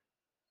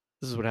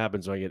 this is what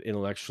happens when I get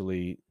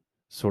intellectually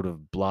sort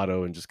of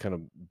blotto and just kind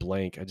of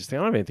blank. I just think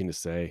I don't have anything to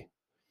say.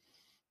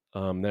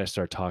 Then I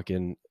start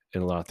talking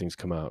and a lot of things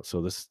come out.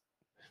 So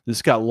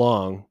this got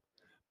long,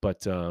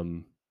 but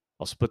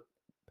I'll split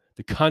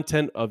the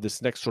content of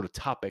this next sort of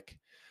topic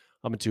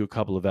up into a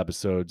couple of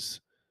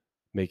episodes,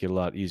 make it a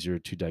lot easier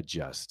to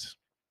digest.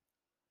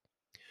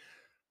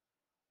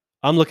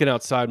 I'm looking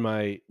outside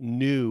my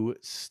new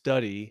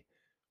study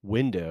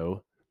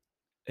window,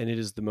 and it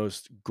is the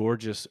most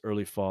gorgeous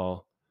early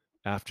fall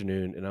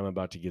afternoon, and I'm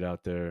about to get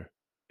out there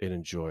and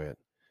enjoy it.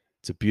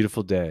 It's a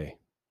beautiful day.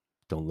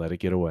 Don't let it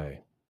get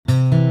away.